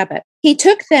the Jabbok. He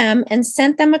took them and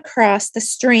sent them across the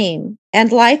stream,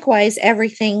 and likewise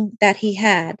everything that he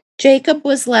had. Jacob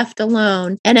was left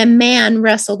alone, and a man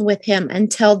wrestled with him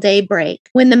until daybreak.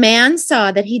 When the man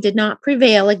saw that he did not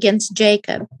prevail against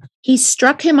Jacob, he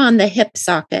struck him on the hip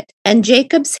socket, and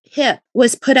Jacob's hip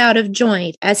was put out of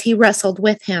joint as he wrestled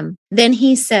with him. Then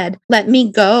he said, "Let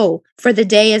me go, for the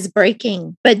day is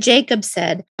breaking." But Jacob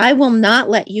said, "I will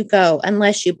not let you go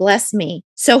unless you bless me."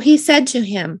 So he said to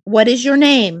him, "What is your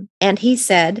name?" And he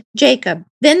said, "Jacob."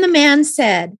 Then the man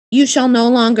said, "You shall no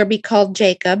longer be called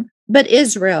Jacob, but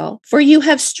Israel, for you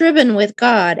have striven with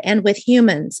God and with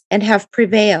humans and have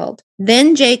prevailed."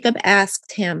 Then Jacob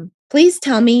asked him, "Please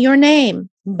tell me your name."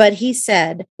 But he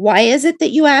said, "Why is it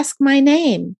that you ask my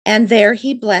name?" And there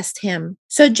he blessed him.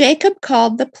 So Jacob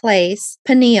called the place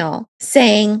Peniel,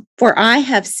 saying, "For I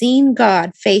have seen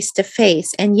God face to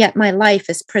face, and yet my life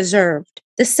is preserved."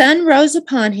 The sun rose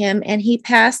upon him, and he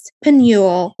passed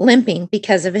Penuel, limping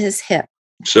because of his hip.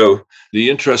 So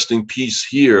the interesting piece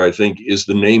here, I think, is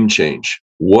the name change.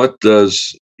 What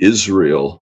does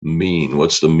Israel mean?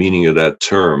 What's the meaning of that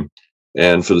term?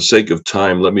 And for the sake of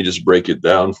time, let me just break it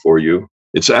down for you.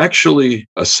 It's actually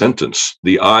a sentence.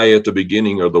 The I at the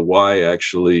beginning or the Y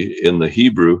actually in the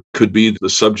Hebrew could be the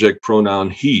subject pronoun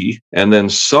he, and then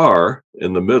sar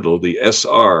in the middle, the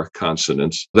SR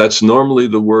consonants. That's normally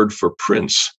the word for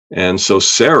prince. And so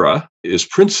Sarah is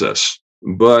princess.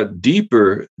 But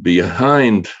deeper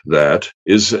behind that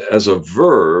is as a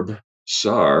verb,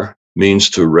 sar means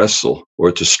to wrestle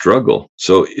or to struggle.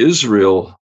 So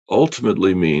Israel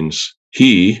ultimately means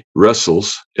he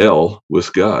wrestles,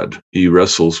 with God. He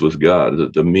wrestles with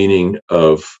God, the meaning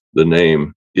of the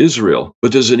name Israel.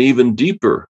 But there's an even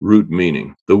deeper root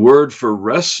meaning. The word for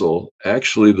wrestle,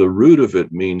 actually, the root of it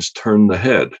means turn the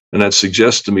head. And that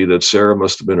suggests to me that Sarah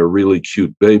must have been a really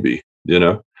cute baby,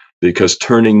 because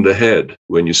turning the head,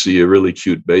 when you see a really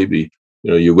cute baby,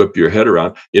 you whip your head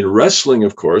around. In wrestling,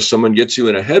 of course, someone gets you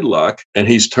in a headlock and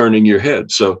he's turning your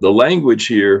head. So the language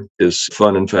here is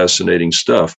fun and fascinating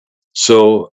stuff.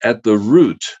 So at the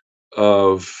root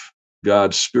of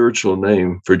God's spiritual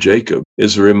name for Jacob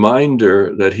is a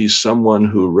reminder that he's someone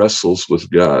who wrestles with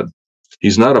God.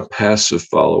 He's not a passive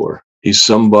follower. He's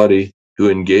somebody who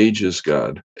engages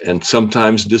God and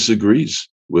sometimes disagrees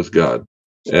with God,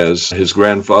 as his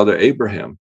grandfather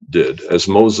Abraham did, as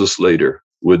Moses later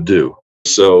would do.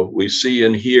 So we see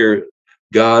and hear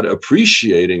God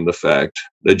appreciating the fact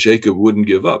that Jacob wouldn't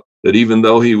give up, that even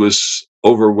though he was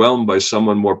overwhelmed by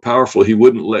someone more powerful, he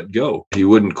wouldn't let go. He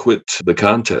wouldn't quit the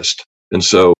contest. And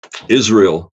so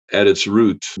Israel at its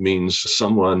root means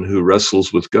someone who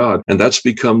wrestles with God. And that's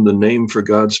become the name for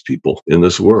God's people in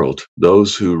this world,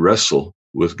 those who wrestle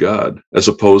with God, as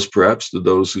opposed perhaps to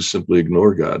those who simply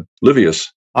ignore God.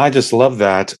 Livius. I just love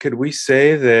that. Could we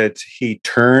say that he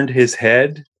turned his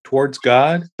head towards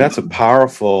God? That's a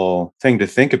powerful thing to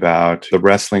think about, the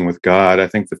wrestling with God. I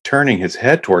think the turning his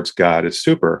head towards God is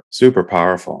super, super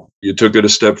powerful. You took it a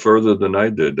step further than I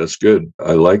did. That's good.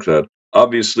 I like that.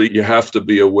 Obviously, you have to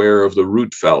be aware of the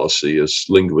root fallacy, as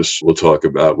linguists will talk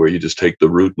about, where you just take the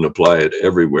root and apply it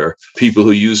everywhere. People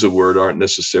who use a word aren't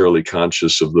necessarily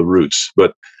conscious of the roots,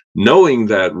 but knowing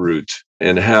that root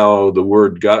and how the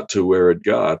word got to where it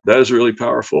got, that is really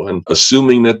powerful. And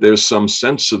assuming that there's some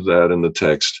sense of that in the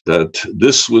text, that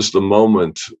this was the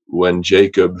moment when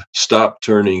Jacob stopped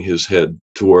turning his head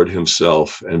toward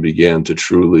himself and began to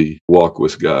truly walk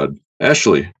with God.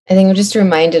 Ashley. I think I'm just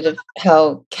reminded of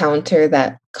how counter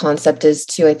that concept is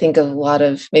to, I think, of a lot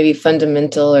of maybe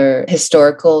fundamental or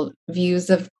historical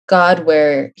views of God,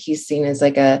 where he's seen as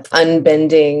like a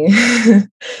unbending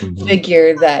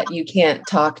figure that you can't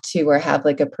talk to or have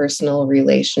like a personal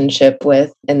relationship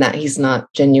with, and that he's not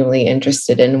genuinely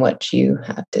interested in what you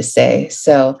have to say.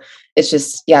 So it's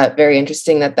just, very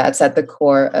interesting that that's at the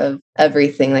core of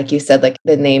everything. Like you said, like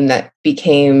the name that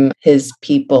became his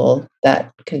people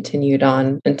that continued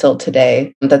on until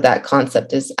today, that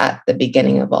concept is at the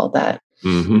beginning of all that.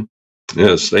 Mm-hmm.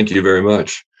 Yes, thank you very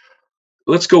much.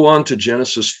 Let's go on to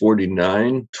Genesis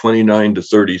 49, 29 to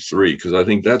 33, because I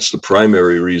think that's the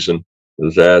primary reason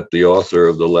that the author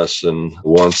of the lesson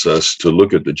wants us to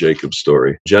look at the Jacob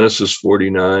story. Genesis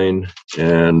 49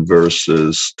 and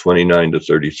verses 29 to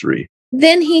 33.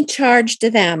 Then he charged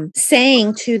them,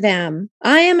 saying to them,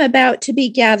 I am about to be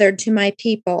gathered to my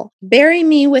people. Bury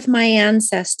me with my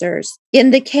ancestors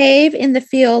in the cave in the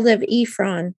field of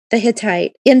Ephron the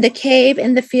Hittite, in the cave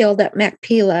in the field at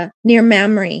Machpelah near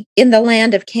Mamre, in the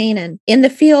land of Canaan, in the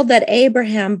field that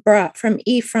Abraham brought from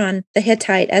Ephron the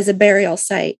Hittite as a burial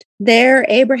site. There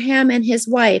Abraham and his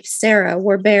wife Sarah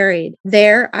were buried.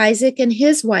 There Isaac and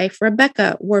his wife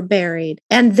Rebekah were buried.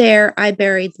 And there I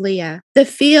buried Leah. The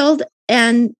field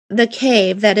and the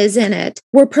cave that is in it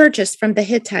were purchased from the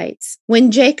Hittites. When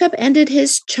Jacob ended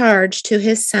his charge to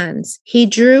his sons, he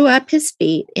drew up his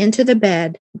feet into the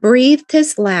bed, breathed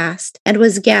his last, and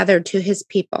was gathered to his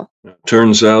people.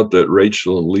 Turns out that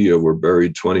Rachel and Leah were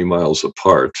buried 20 miles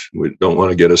apart. We don't want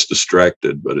to get us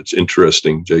distracted, but it's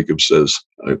interesting. Jacob says,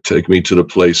 take me to the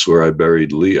place where I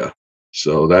buried Leah.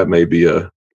 So that may be a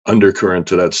undercurrent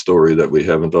to that story that we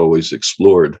haven't always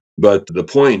explored. But the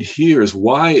point here is,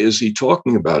 why is he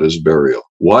talking about his burial?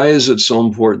 Why is it so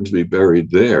important to be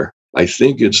buried there? I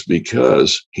think it's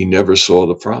because he never saw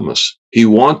the promise. He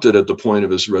wanted at the point of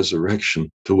his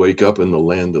resurrection to wake up in the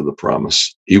land of the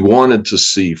promise. He wanted to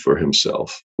see for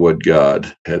himself what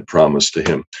God had promised to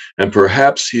him. And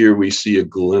perhaps here we see a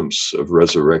glimpse of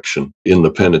resurrection in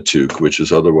the Pentateuch, which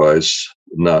is otherwise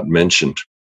not mentioned.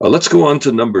 Let's go on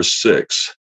to number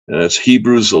 6. And that's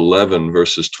Hebrews 11,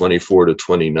 verses 24 to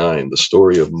 29, the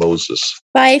story of Moses.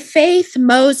 By faith,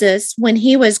 Moses, when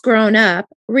he was grown up,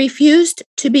 refused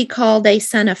to be called a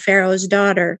son of Pharaoh's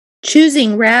daughter,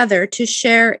 choosing rather to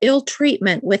share ill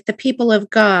treatment with the people of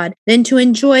God than to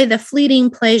enjoy the fleeting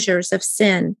pleasures of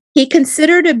sin. He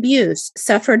considered abuse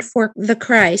suffered for the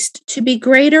Christ to be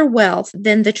greater wealth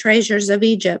than the treasures of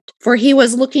Egypt, for he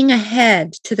was looking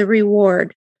ahead to the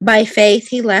reward. By faith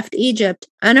he left Egypt,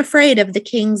 unafraid of the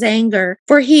king's anger,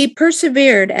 for he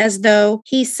persevered as though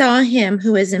he saw him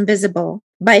who is invisible.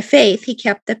 By faith he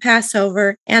kept the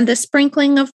Passover and the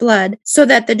sprinkling of blood, so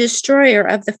that the destroyer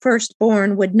of the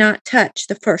firstborn would not touch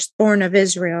the firstborn of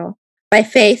Israel. By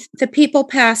faith the people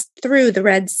passed through the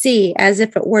Red Sea as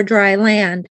if it were dry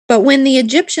land, but when the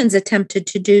Egyptians attempted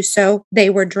to do so, they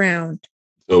were drowned.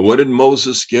 So what did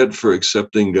Moses get for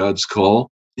accepting God's call?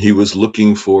 He was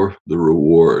looking for the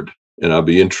reward. And I'll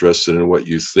be interested in what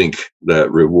you think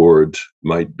that reward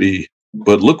might be.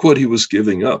 But look what he was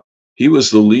giving up. He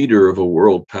was the leader of a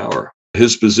world power.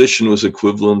 His position was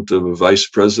equivalent of a vice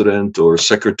president or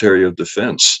secretary of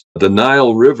defense. The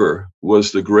Nile River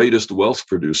was the greatest wealth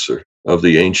producer of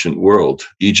the ancient world.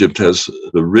 Egypt has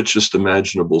the richest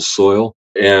imaginable soil,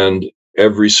 and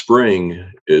every spring,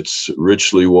 it's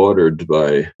richly watered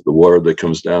by the water that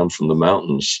comes down from the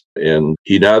mountains. And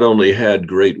he not only had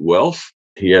great wealth,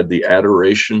 he had the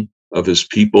adoration of his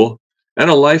people and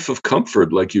a life of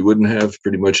comfort like you wouldn't have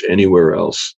pretty much anywhere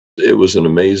else. It was an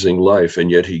amazing life, and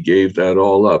yet he gave that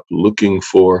all up, looking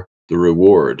for the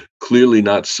reward. Clearly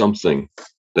not something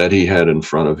that he had in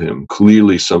front of him,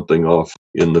 clearly something off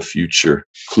in the future,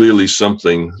 clearly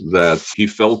something that he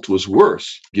felt was worth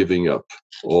giving up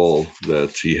all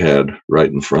that he had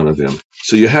right in front of him.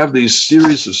 So you have these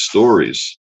series of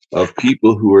stories of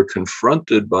people who are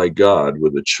confronted by God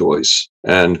with a choice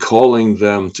and calling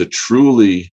them to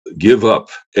truly give up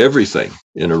everything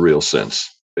in a real sense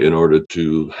in order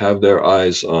to have their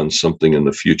eyes on something in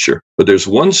the future. But there's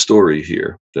one story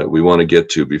here that we want to get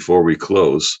to before we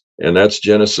close, and that's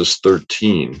Genesis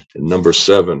 13, number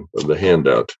 7 of the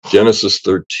handout. Genesis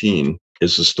 13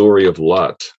 is the story of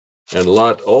Lot. And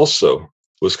Lot also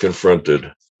was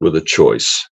confronted with a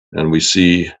choice, and we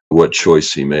see what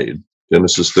choice he made.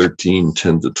 Genesis 13,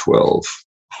 10 to 12.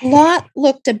 Lot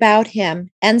looked about him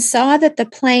and saw that the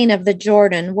plain of the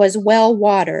Jordan was well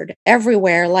watered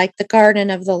everywhere, like the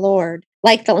garden of the Lord,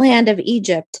 like the land of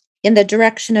Egypt in the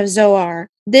direction of Zoar.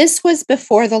 This was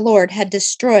before the Lord had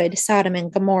destroyed Sodom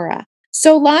and Gomorrah.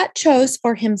 So Lot chose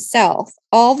for himself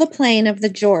all the plain of the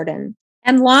Jordan,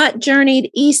 and Lot journeyed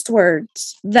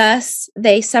eastwards. Thus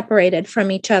they separated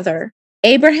from each other.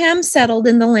 Abraham settled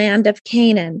in the land of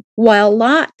Canaan, while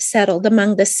Lot settled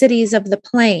among the cities of the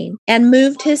plain and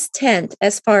moved his tent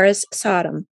as far as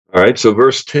Sodom. All right, so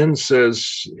verse 10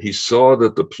 says, he saw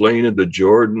that the plain of the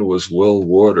Jordan was well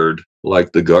watered,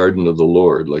 like the garden of the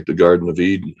Lord, like the Garden of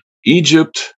Eden.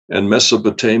 Egypt and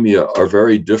Mesopotamia are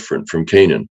very different from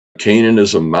Canaan. Canaan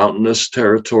is a mountainous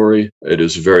territory. It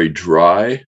is very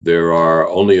dry. There are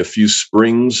only a few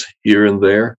springs here and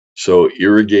there. So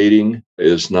irrigating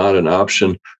is not an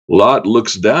option. Lot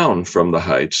looks down from the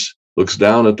heights, looks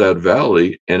down at that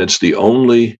valley, and it's the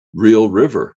only real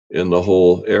river in the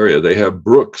whole area. They have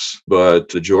brooks, but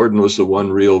the Jordan was the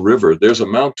one real river. There's a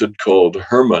mountain called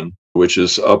Hermon, which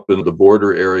is up in the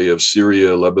border area of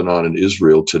Syria, Lebanon, and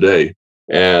Israel today.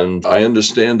 And I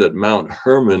understand that Mount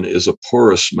Hermon is a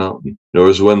porous mountain. In other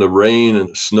words, when the rain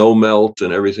and snow melt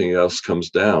and everything else comes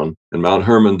down, and Mount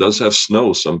Hermon does have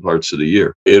snow some parts of the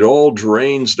year, it all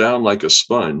drains down like a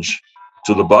sponge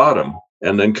to the bottom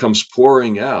and then comes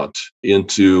pouring out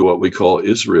into what we call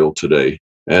Israel today.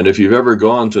 And if you've ever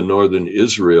gone to northern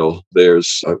Israel,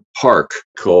 there's a park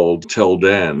called Tel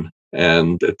Dan.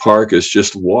 And the park is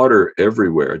just water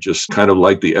everywhere, just kind of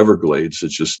like the Everglades.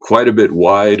 It's just quite a bit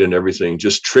wide and everything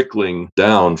just trickling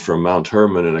down from Mount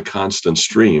Hermon in a constant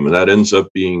stream. And that ends up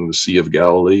being the Sea of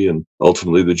Galilee and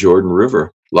ultimately the Jordan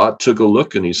River. Lot took a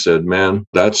look and he said, man,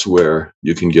 that's where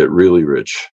you can get really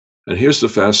rich. And here's the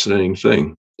fascinating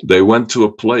thing. They went to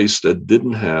a place that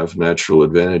didn't have natural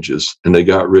advantages and they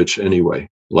got rich anyway.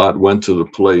 Lot went to the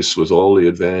place with all the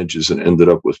advantages and ended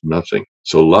up with nothing.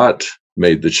 So Lot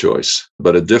made the choice,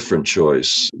 but a different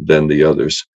choice than the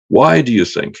others. Why do you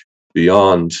think,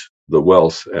 beyond the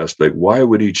wealth aspect, why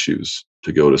would he choose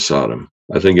to go to Sodom?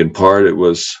 I think in part it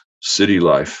was city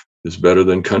life is better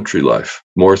than country life.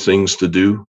 More things to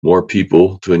do, more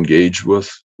people to engage with,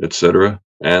 etc.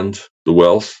 And the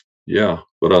wealth, yeah.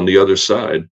 But on the other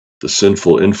side, the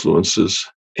sinful influences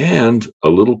and a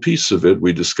little piece of it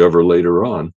we discover later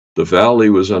on. The valley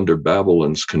was under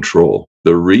Babylon's control.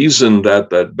 The reason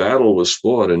that battle was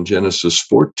fought in Genesis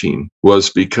 14 was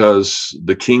because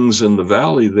the kings in the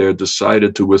valley there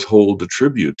decided to withhold the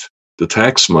tribute, the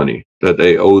tax money that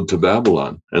they owed to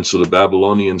Babylon. And so the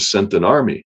Babylonians sent an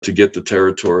army to get the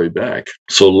territory back.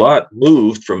 So Lot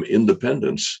moved from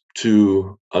independence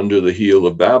to under the heel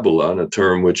of Babylon, a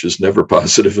term which is never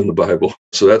positive in the Bible.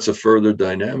 So that's a further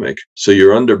dynamic. So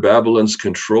you're under Babylon's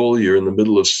control. You're in the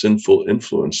middle of sinful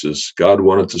influences. God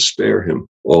wanted to spare him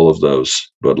all of those,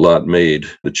 but Lot made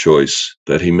the choice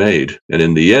that he made. And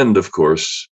in the end, of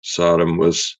course, Sodom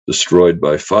was destroyed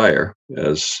by fire,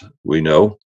 as we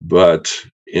know. But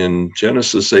in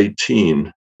Genesis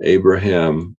 18,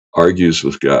 Abraham argues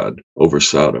with God over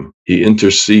Sodom. He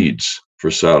intercedes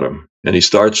for Sodom, and he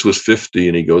starts with 50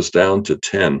 and he goes down to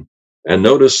 10. And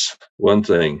notice one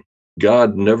thing,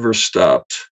 God never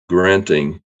stopped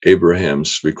granting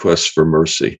Abraham's request for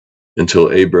mercy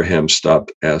until Abraham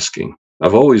stopped asking.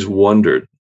 I've always wondered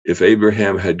if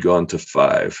Abraham had gone to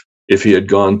 5, if he had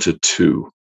gone to 2,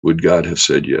 would God have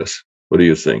said yes? What do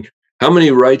you think? How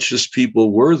many righteous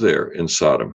people were there in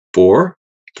Sodom? 4,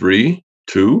 3,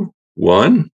 2,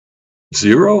 1,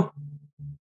 0?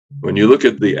 When you look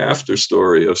at the after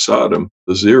story of Sodom,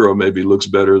 the 0 maybe looks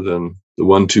better than the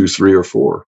 1, 2, 3, or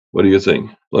 4. What do you think?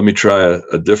 Let me try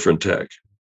a different tack.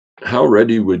 How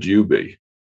ready would you be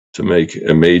to make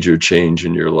a major change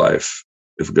in your life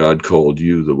if God called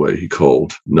you the way he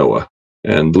called Noah?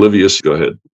 And Livius, go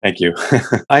ahead. Thank you.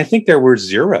 I think there were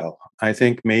 0. I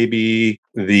think maybe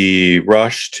the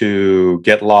rush to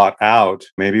get Lot out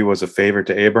maybe was a favor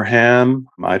to Abraham.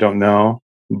 I don't know.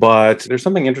 But there's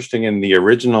something interesting in the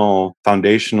original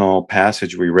foundational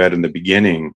passage we read in the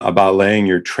beginning about laying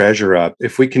your treasure up.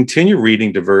 If we continue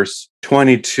reading to verse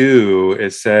 22,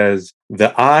 it says,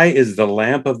 the eye is the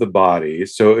lamp of the body.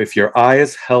 So if your eye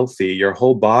is healthy, your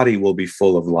whole body will be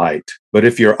full of light. But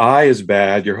if your eye is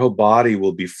bad, your whole body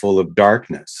will be full of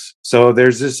darkness. So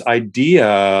there's this idea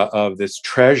of this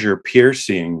treasure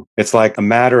piercing. It's like a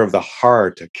matter of the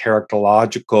heart, a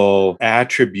characterological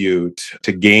attribute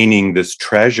to gaining this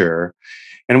treasure.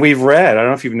 And we've read, I don't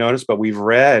know if you've noticed, but we've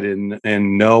read in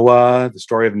Noah, the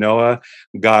story of Noah,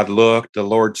 God looked, the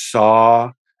Lord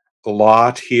saw.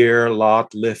 Lot here,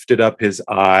 Lot lifted up his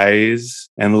eyes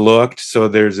and looked. So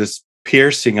there's this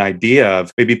piercing idea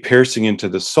of maybe piercing into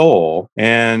the soul.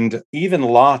 And even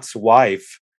Lot's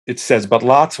wife, it says, but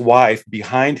Lot's wife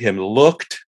behind him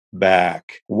looked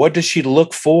back. What does she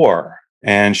look for?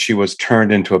 And she was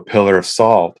turned into a pillar of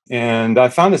salt. And I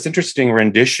found this interesting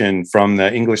rendition from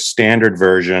the English Standard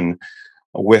Version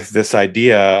with this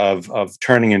idea of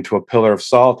turning into a pillar of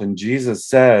salt. And Jesus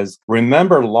says,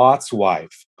 remember Lot's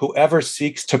wife. Whoever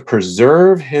seeks to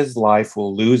preserve his life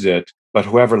will lose it, but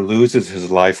whoever loses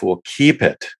his life will keep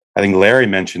it. I think Larry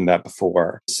mentioned that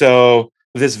before. So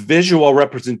this visual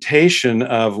representation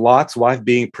of Lot's wife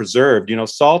being preserved,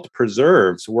 salt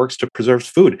preserves, works to preserve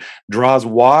food, draws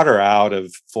water out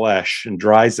of flesh and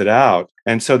dries it out.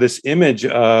 And so this image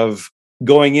of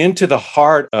going into the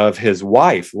heart of his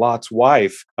wife, Lot's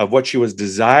wife, of what she was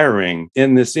desiring.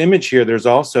 In this image here, there's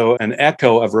also an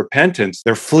echo of repentance.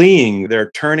 They're fleeing,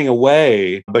 they're turning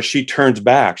away, but she turns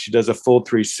back. She does a full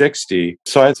 360.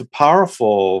 So it's a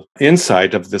powerful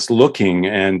insight of this looking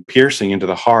and piercing into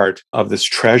the heart of this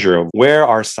treasure of where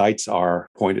our sights are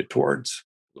pointed towards.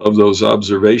 Of those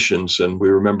observations, and we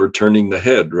remember turning the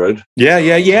head, right?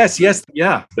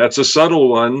 Yeah. That's a subtle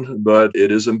one, but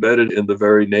it is embedded in the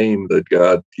very name that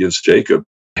God gives Jacob.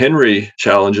 Henry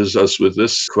challenges us with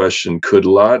this question. Could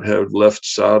Lot have left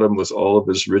Sodom with all of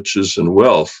his riches and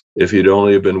wealth if he'd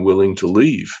only have been willing to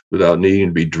leave without needing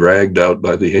to be dragged out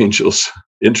by the angels?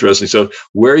 Interesting. So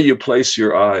where you place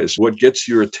your eyes, what gets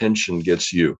your attention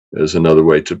gets you, is another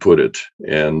way to put it.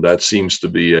 And that seems to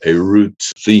be a root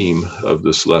theme of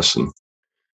this lesson.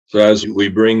 So as we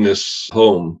bring this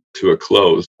home to a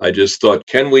close, I just thought,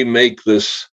 can we make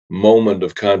this moment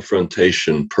of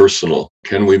confrontation personal?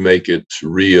 Can we make it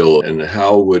real? And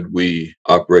how would we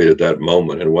operate at that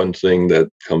moment? And one thing that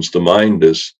comes to mind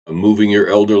is moving your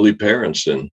elderly parents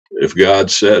in. If God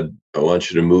said, I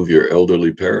want you to move your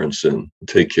elderly parents in,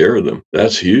 take care of them,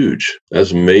 that's huge.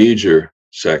 That's major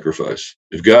sacrifice.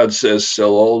 If God says,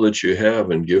 sell all that you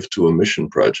have and give to a mission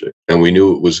project, and we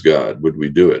knew it was God, would we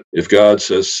do it? If God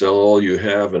says, sell all you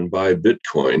have and buy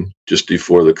Bitcoin just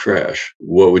before the crash,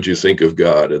 what would you think of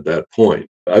God at that point?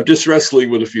 I'm just wrestling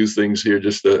with a few things here,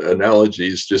 just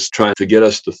analogies, just trying to get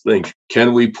us to think,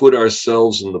 can we put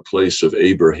ourselves in the place of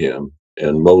Abraham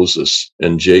and Moses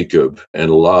and Jacob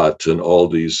and Lot and all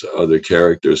these other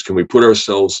characters? Can we put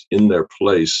ourselves in their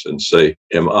place and say,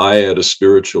 am I at a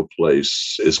spiritual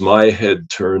place? Is my head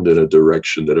turned in a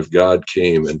direction that if God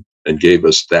came and and gave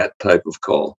us that type of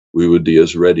call, we would be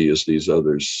as ready as these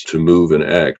others to move and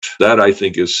act. That, I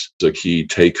think, is a key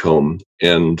take home.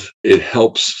 And it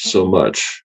helps so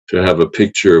much to have a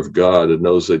picture of God that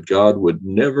knows that God would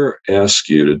never ask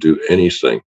you to do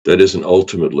anything that isn't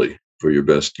ultimately for your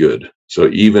best good. So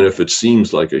even if it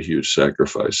seems like a huge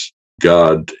sacrifice,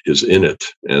 God is in it,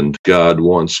 and God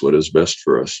wants what is best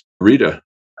for us. Rita?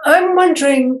 I'm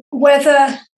wondering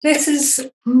whether this is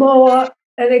more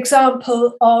an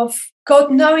example of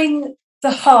God knowing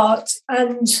the heart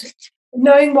and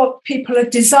knowing what people are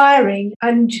desiring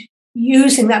and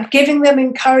using that, giving them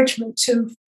encouragement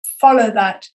to follow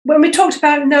that. When we talked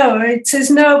about Noah, it says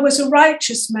Noah was a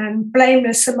righteous man,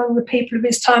 blameless among the people of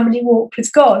his time, and he walked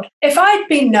with God. If I'd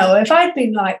been Noah, if I'd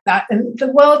been like that, and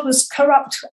the world was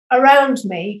corrupt around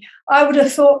me, I would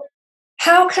have thought,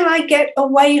 how can I get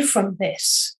away from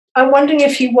this? I'm wondering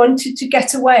if he wanted to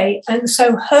get away and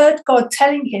so heard God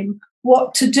telling him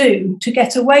what to do to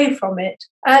get away from it.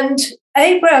 And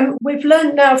Abraham, we've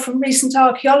learned now from recent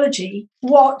archaeology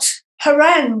what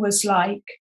Haran was like,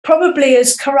 probably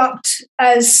as corrupt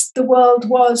as the world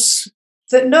was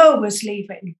that Noah was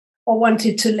leaving or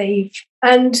wanted to leave.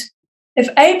 And if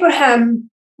Abraham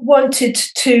wanted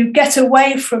to get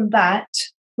away from that,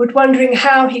 was wondering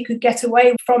how he could get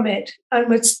away from it and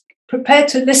was prepared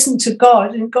to listen to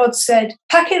God, and God said,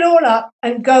 pack it all up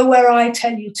and go where I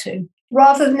tell you to,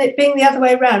 rather than it being the other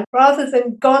way around, rather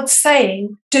than God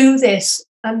saying, do this,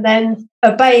 and then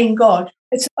obeying God.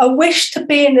 It's a wish to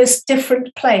be in this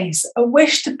different place, a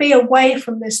wish to be away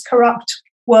from this corrupt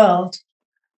world.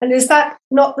 And is that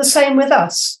not the same with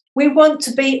us? We want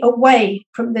to be away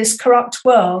from this corrupt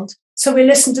world, so we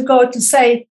listen to God to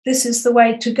say, this is the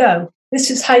way to go. This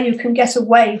is how you can get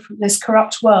away from this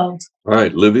corrupt world. All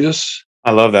right, Livius?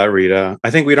 I love that, Rita.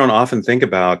 I think we don't often think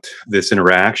about this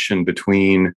interaction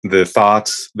between the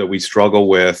thoughts that we struggle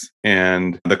with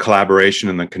and the collaboration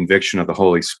and the conviction of the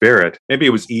Holy Spirit. Maybe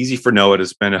it was easy for Noah to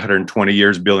spend 120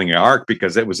 years building an ark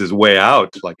because it was his way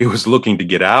out. Like he was looking to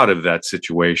get out of that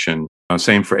situation.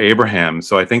 Same for Abraham.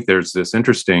 So I think there's this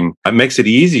interesting, it makes it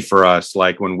easy for us,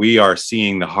 like when we are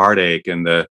seeing the heartache and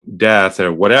the death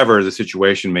or whatever the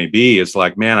situation may be, it's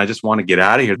like, man, I just want to get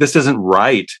out of here. This isn't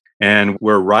right. And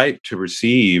we're right to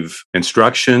receive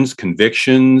instructions,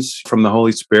 convictions from the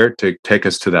Holy Spirit to take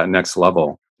us to that next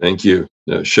level. Thank you.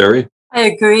 Sherry? I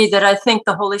agree that I think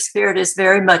the Holy Spirit is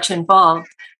very much involved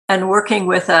and working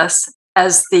with us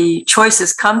as the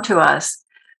choices come to us.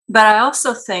 But I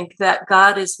also think that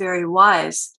God is very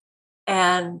wise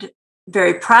and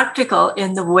very practical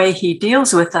in the way he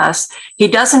deals with us. He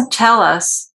doesn't tell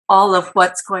us all of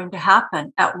what's going to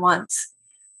happen at once.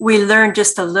 We learn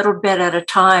just a little bit at a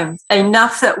time,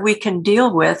 enough that we can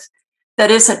deal with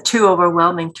that isn't too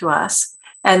overwhelming to us.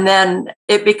 And then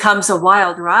it becomes a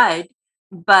wild ride,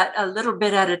 but a little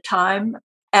bit at a time,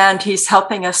 and he's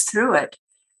helping us through it.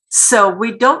 So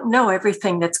we don't know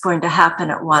everything that's going to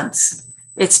happen at once.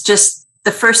 It's just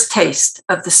the first taste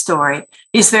of the story.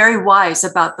 He's very wise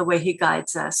about the way he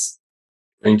guides us.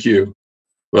 Thank you.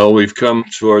 Well, we've come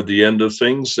toward the end of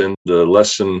things, and the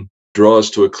lesson draws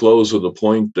to a close with a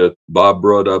point that Bob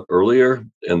brought up earlier,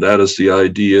 and that is the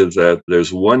idea that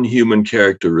there's one human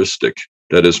characteristic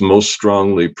that is most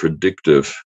strongly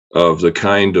predictive of the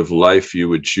kind of life you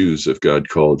would choose if God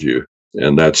called you,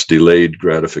 and that's delayed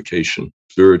gratification,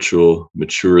 spiritual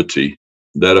maturity.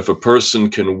 That if a person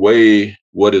can weigh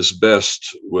what is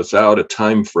best without a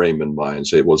time frame in mind,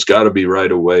 say, well, it's got to be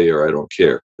right away or I don't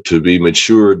care, to be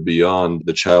matured beyond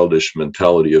the childish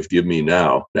mentality of give me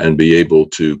now and be able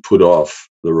to put off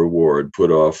the reward,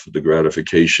 put off the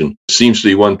gratification, seems to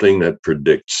be one thing that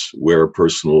predicts where a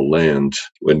person will land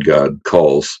when God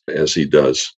calls as he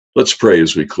does. Let's pray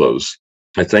as we close.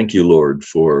 I thank you, Lord,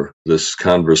 for this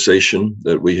conversation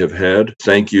that we have had.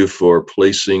 Thank you for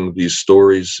placing these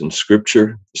stories in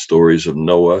Scripture, the stories of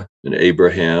Noah and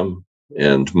Abraham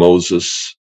and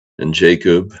Moses and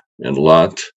Jacob and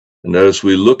Lot. And as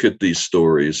we look at these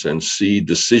stories and see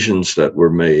decisions that were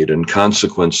made and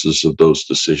consequences of those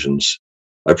decisions,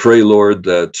 I pray, Lord,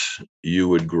 that you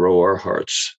would grow our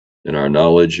hearts in our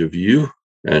knowledge of you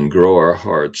and grow our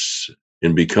hearts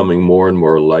in becoming more and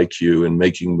more like you and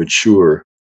making mature,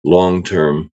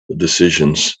 long-term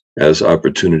decisions as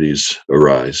opportunities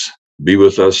arise. Be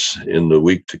with us in the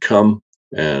week to come,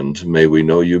 and may we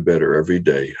know you better every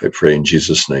day. I pray in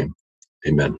Jesus' name.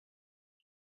 Amen.